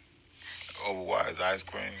factory. Overwise Ice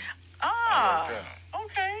Cream. Ah, I worked there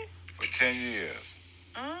okay. for 10 years.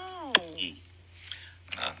 Oh.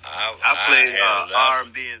 I played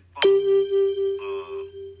R&B and funk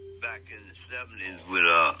back in the 70s with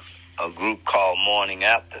a group called Morning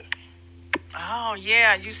After. Oh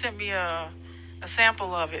yeah, you sent me a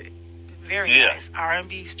sample of it. Very nice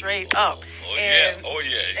R&B straight up. And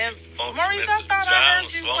Maurice, I thought I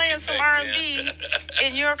heard you playing some R&B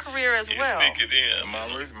in your career as well. Sneak it in.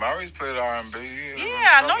 Maurice played R&B.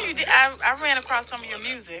 Yeah, I know you did. I ran across some of your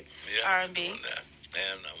music, R&B.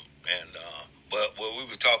 But when we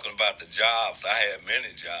were talking about the jobs, I had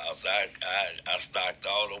many jobs. I stocked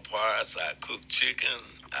auto parts. I cooked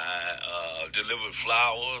chicken. I delivered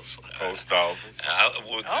flowers. Post office. I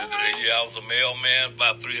was a mailman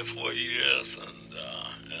about 3 or 4 years,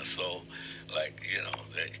 and so, like, you know,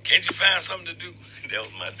 can't you find something to do? That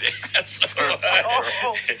was my dad. So, other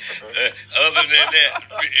than that,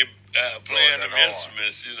 playing the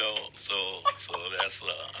instruments, you know. So that's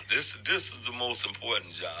this is the most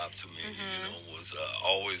important job to me. You know, was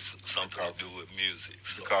always something to do with music.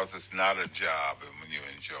 So. Because it's not a job when you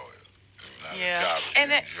enjoy it. It's not a job if you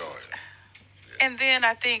enjoy it. And then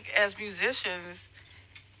I think as musicians,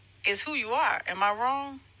 it's who you are. Am I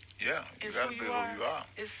wrong? Yeah, you got to be who you are.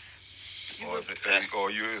 It's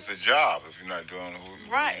a job if you're not doing who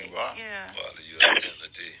you are. Yeah. Part of your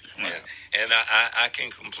identity. And I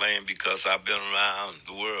can't complain because I've been around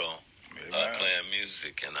the world playing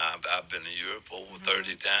music, and I've been to Europe over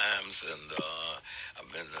 30 times, and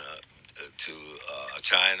I've been to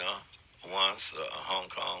China once, Hong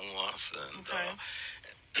Kong once, and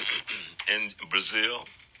in Brazil.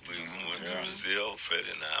 We went to Brazil. Freddie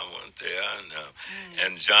and I went there,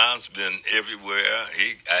 and John's been everywhere.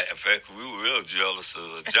 In fact, we were real jealous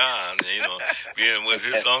of John. You know, being with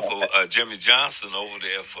his uncle Jimmy Johnson over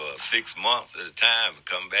there for 6 months at a time.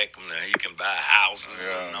 Come back from there, he can buy houses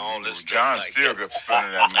and all this stuff. John still got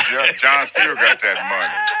spending that money. John still got that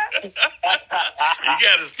money. You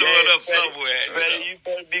got to store it up somewhere. Freddie, you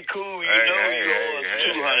better be cool. You know you owe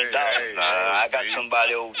 $200. I got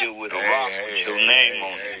somebody over here with a rock with your name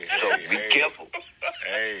on it. So be careful.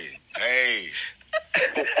 Hey.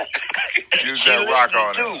 Use that rock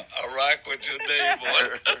on it. A rock with your name on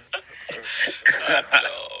it.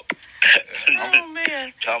 Oh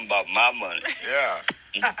man. Talking about my money. Yeah.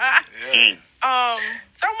 So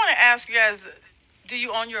I want to ask you guys, do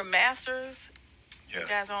you own your masters? Yes. You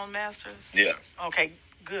guys own masters? Yes. Okay,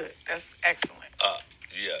 good. That's excellent.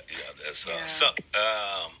 That's the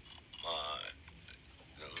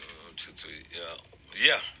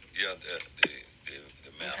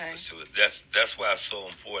masters to it. That's why it's so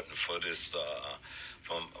important for this.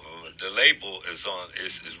 From the label is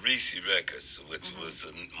Reese Records, which was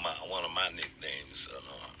one of my nicknames.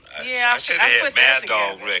 Yeah, I should have had put that Mad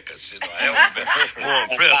Dog together. Records. You know, I haven't been more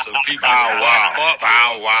impressed with people. Wow.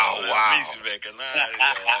 Music record.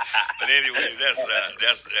 But anyway,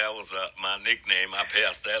 that was my nickname. I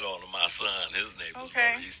passed that on to my son. His name was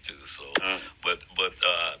Maurice too. So, but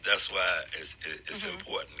that's why it's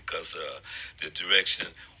important because the direction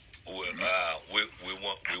we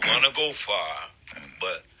want to go far,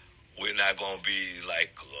 but we're not going to be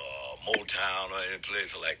like Motown or any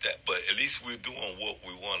place like that. But at least we're doing what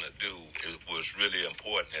we want to do. It was really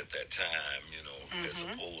important at that time, you know, as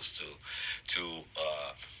opposed to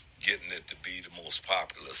getting it to be the most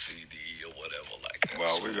popular CD or whatever like that.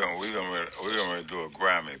 Well, we're gonna do a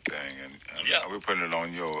Grammy thing, and we're putting it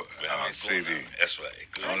on your CD. That's right.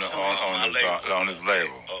 Good. On this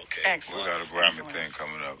label. Okay. Excellent. We got a Grammy thing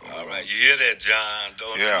coming up. All right, you hear that, John?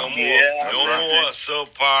 No more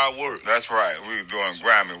subpar work. That's right. We're doing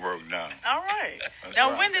Grammy work now. All right.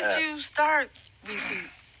 When did you start VC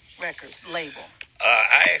Records label?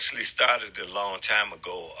 I actually started a long time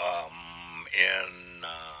ago.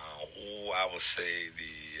 I would say the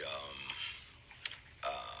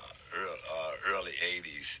early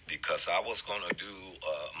 80s, because I was going to do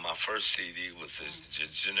my first CD was a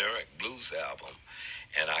generic blues album,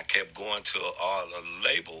 and I kept going to all the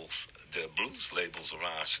labels, the blues labels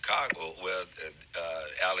around Chicago, where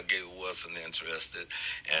Alligator wasn't interested,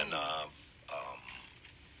 and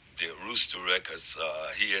the Rooster Records,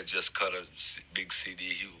 he had just cut a big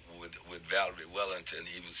CD with Valerie Wellington.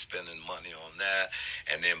 He was spending money on that.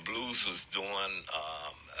 And then Blues was doing,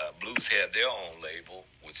 Blues had their own label,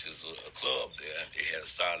 which is a club there. They had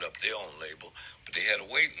started up their own label, but they had a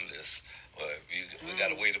waiting list. We got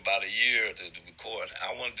to wait about a year to record.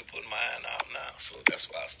 I wanted to put mine out now, so that's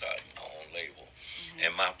why I started my own label.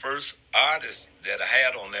 And my first artist that I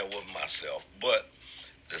had on there was myself, but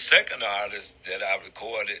the second artist that I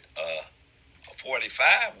recorded a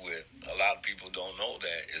 45 with, a lot of people don't know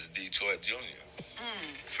that, is Detroit Jr.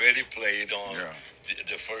 Freddie played on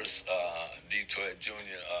the first Detroit Jr.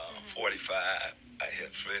 45. I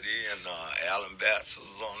had Freddie, and Alan Batts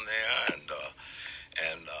was on there,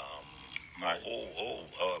 and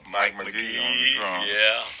Mike McGee on the drum.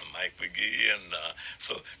 Yeah, Mike McGee, and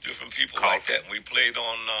so different people like that. We played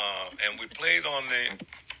on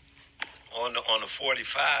the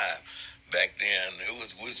 45 back then. It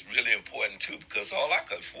was really important too, because all I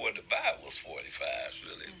could afford to buy was 45s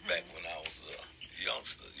really back when I was a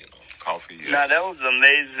youngster, you know. Coffee, yes. Now that was an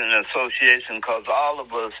amazing association, because all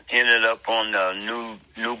of us ended up on the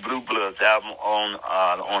new Blue Bloods album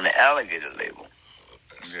on the Alligator label.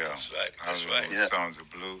 That's right. Sounds of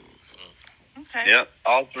Blues. Okay. Yep,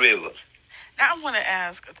 all three of us. Now I want to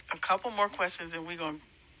ask a couple more questions, and we're going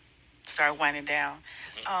to start winding down.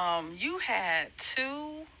 You had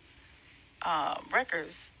two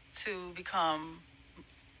records to become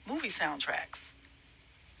movie soundtracks.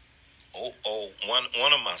 One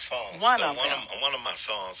of my songs. One of my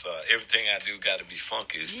songs. Everything I Do Got to Be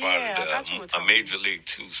Funky is part of a Major League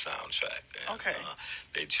 2 soundtrack. And, okay.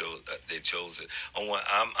 They chose it.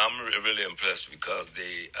 I'm really impressed because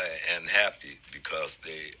and happy because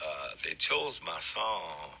they chose my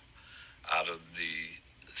song out of the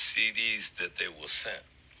CDs that they were sent.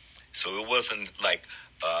 So it wasn't like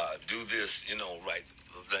do this, you know, right?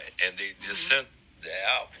 And they just sent the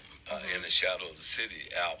album. In the Shadow of the City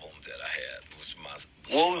album that I had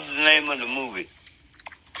what was the name of the movie?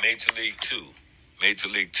 Major League 2. Major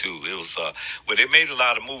League 2. It was they made a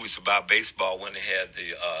lot of movies about baseball when they had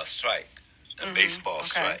the strike, the baseball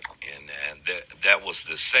strike, and that was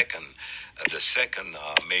the second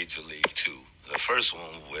Major League 2. The first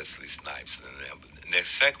one was Wesley Snipes, and the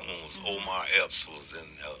second one was Omar Epps was in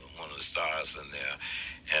one of the stars in there,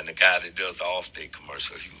 and the guy that does the Allstate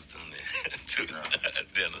commercial, he was in there too,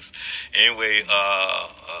 Dennis. Anyway,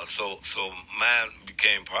 so mine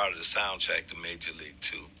became part of the soundtrack to Major League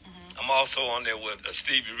 2. I'm also on there with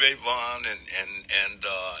Stevie Ray Vaughan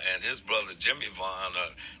and his brother Jimmy Vaughn.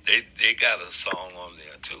 They got a song on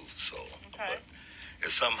there too. So, but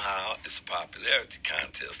it's a popularity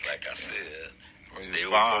contest, like I said. They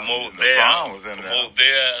will promote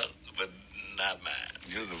there, but not mine.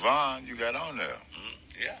 You're the Vaughn, you got on there.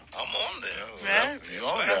 Yeah, I'm on there. That's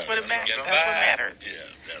what it matters. That's what matters.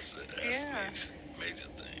 Yes, that's it. That's the major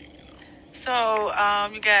thing. You know. So,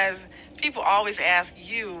 you guys, people always ask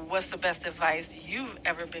you, what's the best advice you've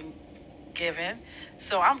ever been given?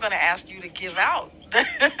 So I'm going to ask you to give out.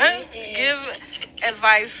 Give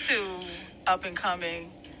advice to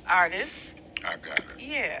up-and-coming artists. I got it.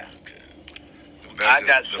 Yeah. Okay. I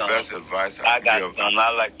got some. The best advice I got some.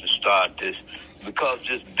 I like to start this because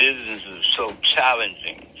this business is so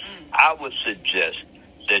challenging. I would suggest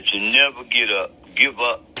that you never give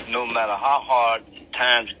up no matter how hard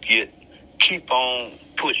times get, keep on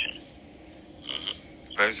pushing.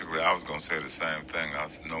 Basically, I was going to say the same thing. I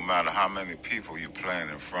said, no matter how many people you're playing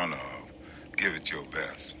in front of, give it your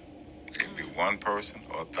best. It can be one person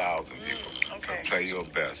or 1,000 people. But play your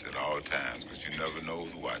best at all times because you never know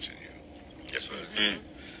who's watching you. That's right.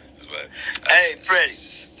 That's right. Hey, Freddie,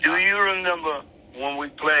 do you remember when we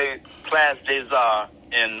played Place des Arts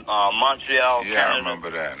in Montreal, Yeah, Canada? I remember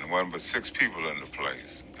that. And one but 6 people in the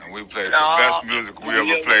place. And we played the best music we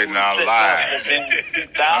ever played in our lives.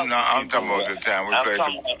 I'm talking about the time we played.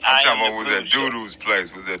 I'm talking about was at Doodoo's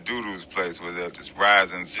place. Was at Doodoo's place. Was at this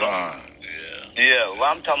Rising Sun. Yeah, well,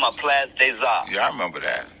 I'm talking about Place des Arts. Yeah, I remember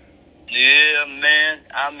that. Yeah, man.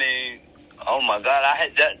 I mean, oh my God, I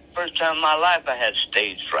had that first time in my life. I had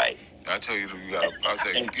stage fright. I tell you, I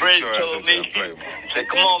say, And get Freddie your ass told up there me, and play, man. said,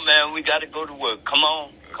 "Come on, man, we got to go to work. Come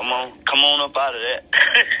on, come on up out of that."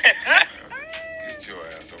 Get your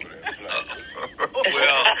ass over there and play.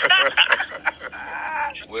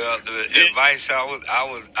 Well, the advice I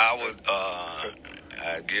would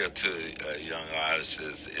give to young artists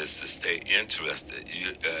is to stay interested.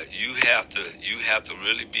 You have to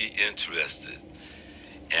really be interested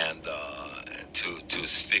and to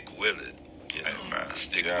stick with it. You know,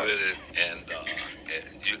 stick with it. And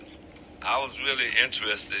I was really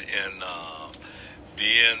interested in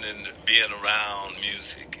being around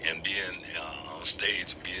music and being on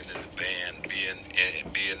stage, being in the band,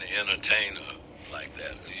 being an entertainer like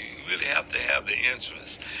that. You really have to have the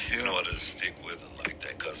interest in order to stick with it like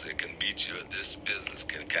that, because it can beat you. This business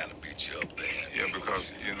can kind of beat you up bad. Yeah,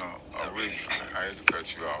 because Maurice, I hate to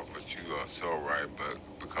cut you off, but you are so right. But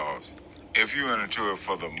because if you into it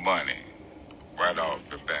for the money right off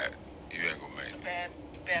the bat, you ain't gonna make it.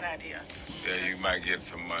 Bad idea. Yeah, you might get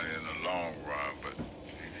some money in the long run, but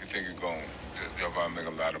if you think you're going to make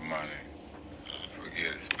a lot of money,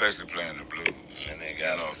 forget it, especially playing the blues. And they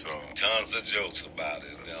got tons of jokes about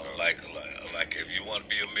it. Like if you want to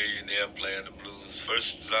be a millionaire playing the blues,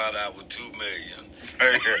 first start out with $2 million.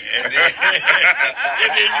 and then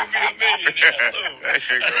you be a millionaire soon.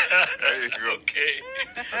 There you go. Okay.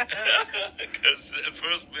 Because the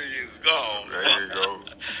first million is gone. There you go.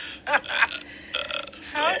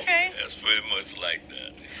 Okay. That's pretty much like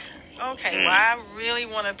that. Okay, well, I really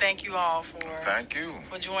want to thank you all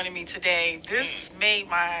for joining me today. This made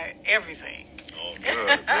my everything. Oh,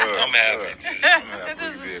 good. I'm happy too.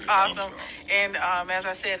 This is awesome. And as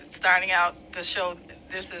I said, starting out the show,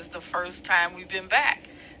 this is the first time we've been back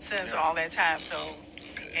since all that time. So,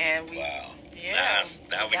 and we, now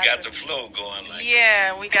we got the flow going.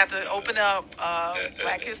 We got to open up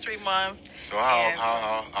Black History Month. So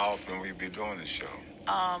how often we be doing the show?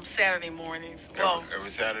 Saturday mornings. Every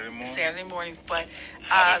Saturday morning. Saturday mornings, but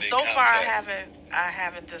so far I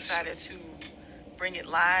haven't decided to bring it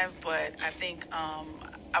live. But I think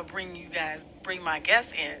I'll bring my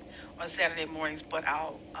guests in on Saturday mornings. But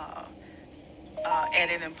I'll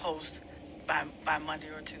edit and post by Monday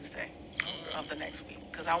or Tuesday of the next week,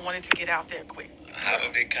 because I wanted to get out there quick. How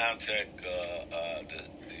do they contact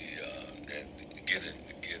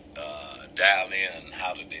dial in?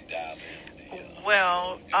 How do they dial in?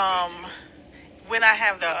 Well, when I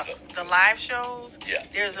have the live shows,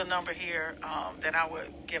 there's a number here that I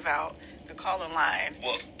would give out, the call-in line.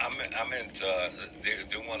 Well, I meant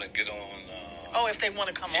they want to get on. If they want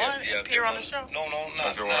to come on, appear on the show. No,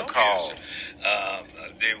 if they want to call.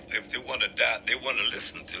 If they want to dial, they want to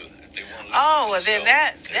listen to it. If they want to listen well, to then the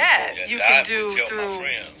that show, you can do through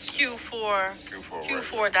Q4.org.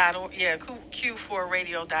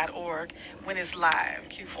 Q4radio.org when it's live.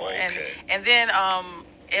 Q4, okay. and then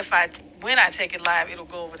when I take it live, it'll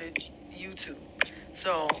go over to YouTube.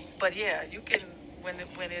 So, but you can when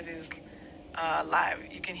it is live,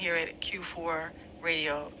 you can hear it at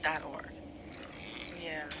Q4radio.org.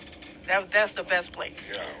 Yeah, that's the best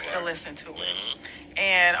place to listen to it. Mm-hmm.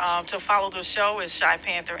 And to follow the show is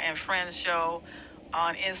Shypanther and Friends Show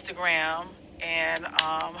on Instagram. And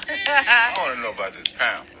I want to know about this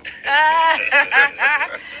panther.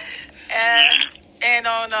 and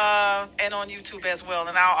on YouTube as well.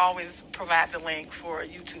 And I'll always provide the link for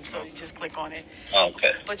YouTube, so you just click on it.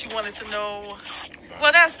 Okay. But you wanted to know?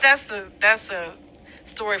 Well, that's a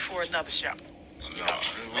story for another show. No,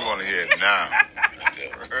 we want to hear it now.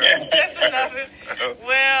 That's another.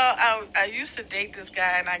 Well, I used to date this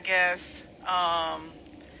guy, and I guess I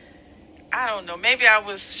don't know. Maybe I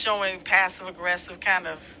was showing passive aggressive kind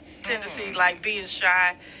of tendency, like being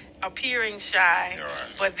shy, appearing shy. Right.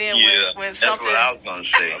 But then when something, that's what I was going to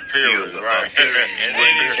say. Appearing, right? And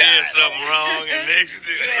then he said something wrong, and next you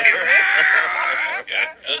do.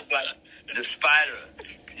 Just like the spider.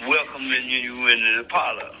 welcoming you into the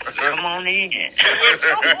parlor. Come on in. So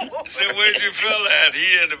where'd you feel at?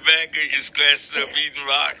 He in the back of you scratched up eating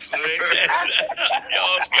rocks.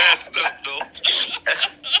 Y'all scratched up though.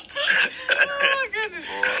 Oh, goodness.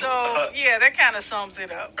 So, yeah, that kind of sums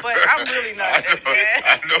it up. But I'm really not that bad.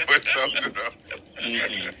 I know it sums it up.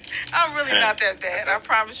 I'm really not that bad. I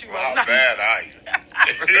promise you. Well, I'm how not. bad are you?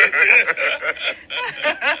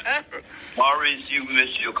 Maurice, you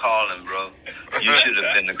missed your calling, bro. You should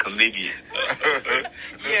have been a comedian.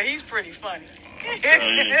 Yeah, he's pretty funny.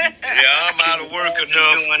 Yeah, I'm out of work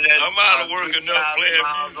enough. I'm out of work enough playing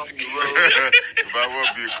music. If I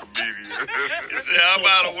would be a comedian. He said, I'm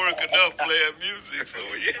out of work enough playing music, so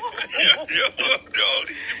y'all need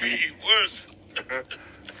to be worse.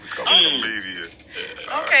 Become a comedian.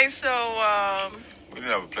 Okay, so, We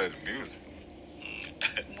never played the music.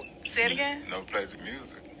 say it again? Never played the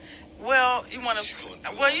music. Well, you want to,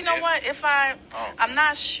 well, you know what, if I'm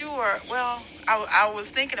not sure, well, I was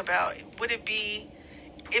thinking about, would it be,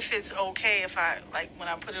 if it's okay if I, like, when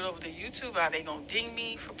I put it over to YouTube, are they going to ding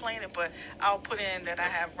me for playing it? But I'll put in that I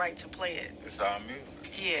have right to play it. It's our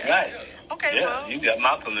music. Yeah. Right. Okay, Yeah, well. you got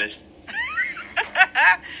my permission.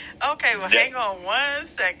 Okay, well, hang on 1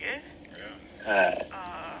 second. Yeah.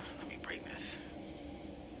 Let me bring this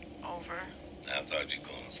over. I thought you were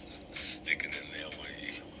going to stick it in there where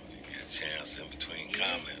you get a chance in between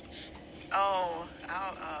comments. Oh,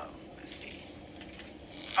 let's see.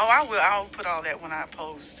 Oh, I will. I'll put all that when I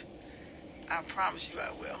post. I promise you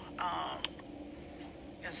I will.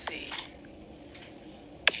 Let's see.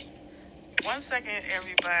 1 second,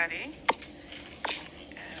 everybody.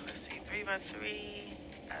 And let's see, 3x3.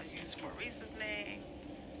 I used Maurice's name.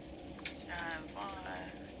 Vaughn,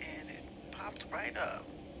 and it popped right up.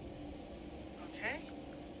 Okay.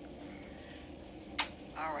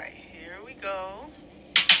 All right, here we go.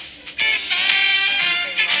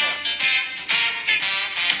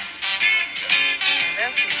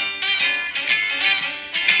 That's the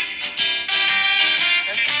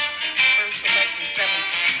first selection,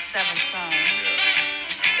 seven Son.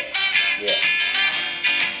 Yeah.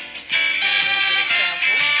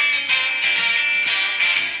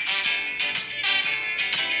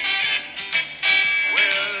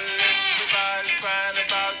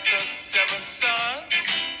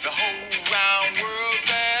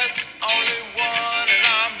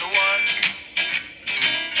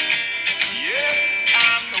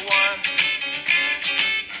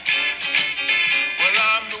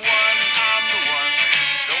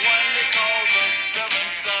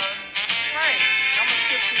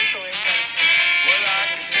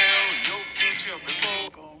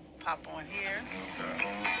 Pop on here.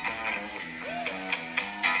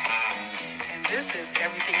 And this is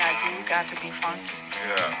Everything I Do Got to Be Funky.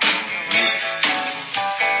 Yeah.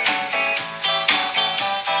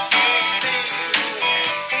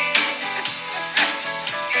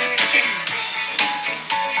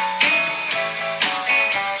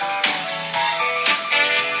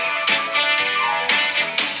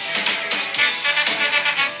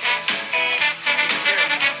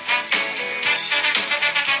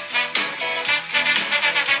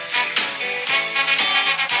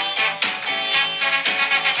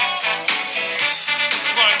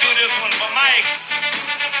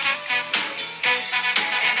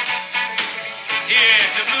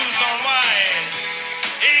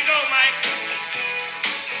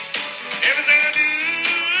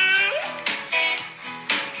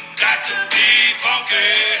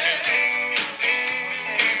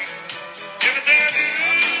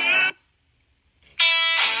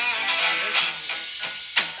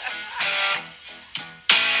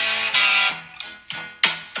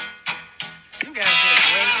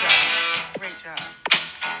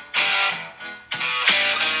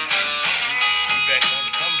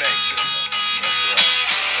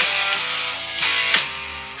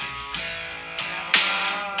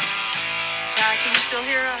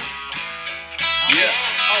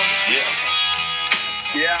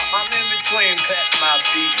 Yeah, I'm in between patting my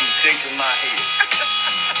feet and shaking my head.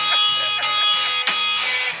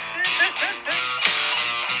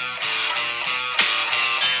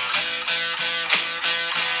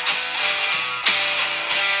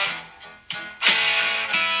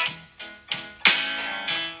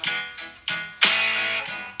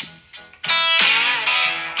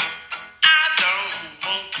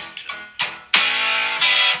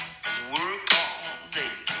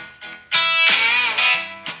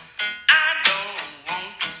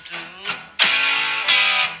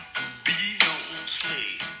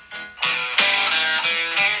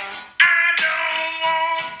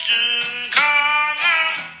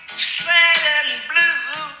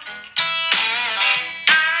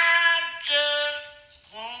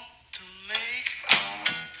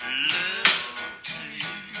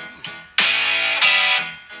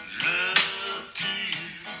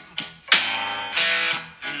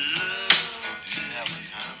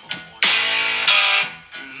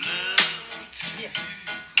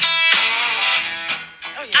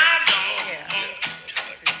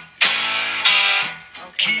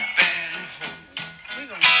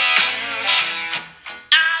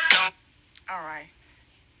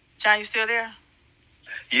 John, you still there?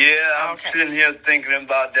 Yeah, I'm Okay. sitting here thinking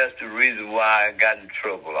about that's the reason why I got in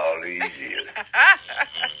trouble all these years.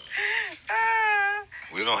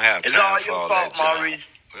 We don't have It's time all for your all fault, that, John. Maurice.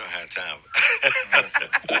 We don't have time.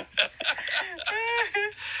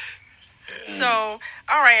 So,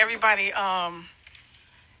 all right, everybody. I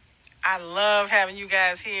love having you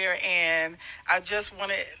guys here, and I just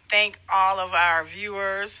want to thank all of our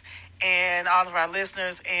viewers and all of our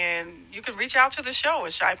listeners. And you can reach out to the show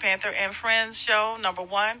at Shypanther and Friends Show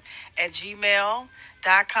 #1 at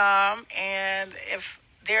gmail.com. And if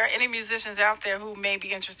there are any musicians out there who may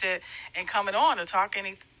be interested in coming on to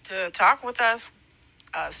talk with us,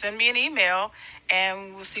 send me an email,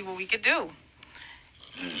 and we'll see what we could do.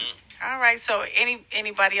 Mm-hmm. All right. So,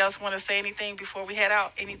 anybody else want to say anything before we head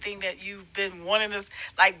out? Anything that you've been wanting to,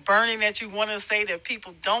 like burning, that you want to say that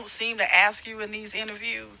people don't seem to ask you in these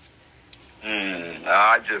interviews?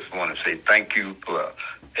 I just want to say thank you for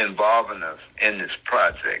involving us in this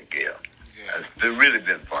project, Gale. Yeah. It's really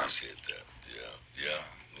been fun. Appreciate that. Yeah.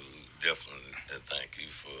 We definitely thank you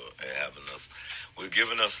for having us. We're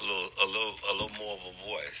giving us a little more of a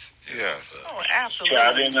voice. Yes. Oh, absolutely.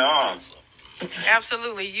 Shot in the arms.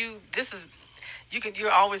 Absolutely.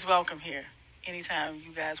 You're always welcome here. Anytime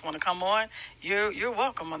you guys want to come on, you're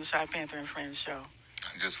welcome on the Shypanther and Friends show.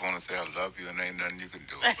 I just want to say I love you and ain't nothing you can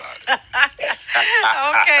do about it.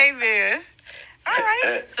 Okay, then. All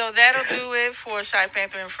right. So that'll do it for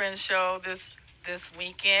Shypanther and Friends show this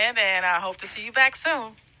weekend, and I hope to see you back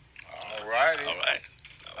soon. All righty.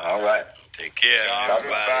 All right. Take care, John,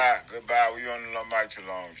 everybody. goodbye. We on the mic too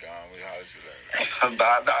long, John. We holler at you later.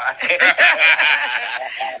 Bye-bye.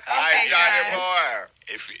 All right, Johnny boy.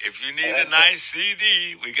 If you need a nice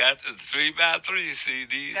CD, we got the 3x3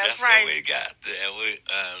 CD. That's what right. we got there.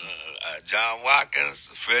 John Watkins,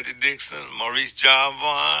 Freddie Dixon, Maurice, John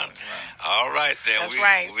Vaughn. Right. All right, then. That's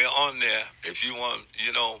right. We're on there. If you want,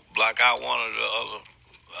 block out one of the other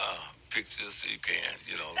pictures, you can.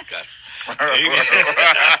 Got.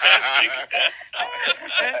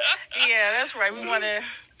 Yeah, that's right.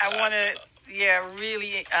 I want to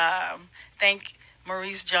really thank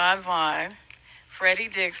Maurice, John Vaughn, Freddie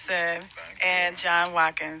Dixon, and John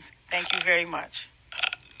Watkins. Thank you very much.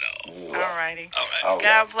 No. All righty. All right.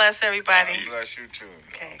 God bless everybody. God bless you too.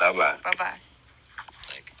 Okay. Bye-bye. Bye-bye.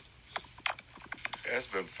 Thank you. It's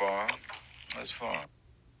been fun. It's fun.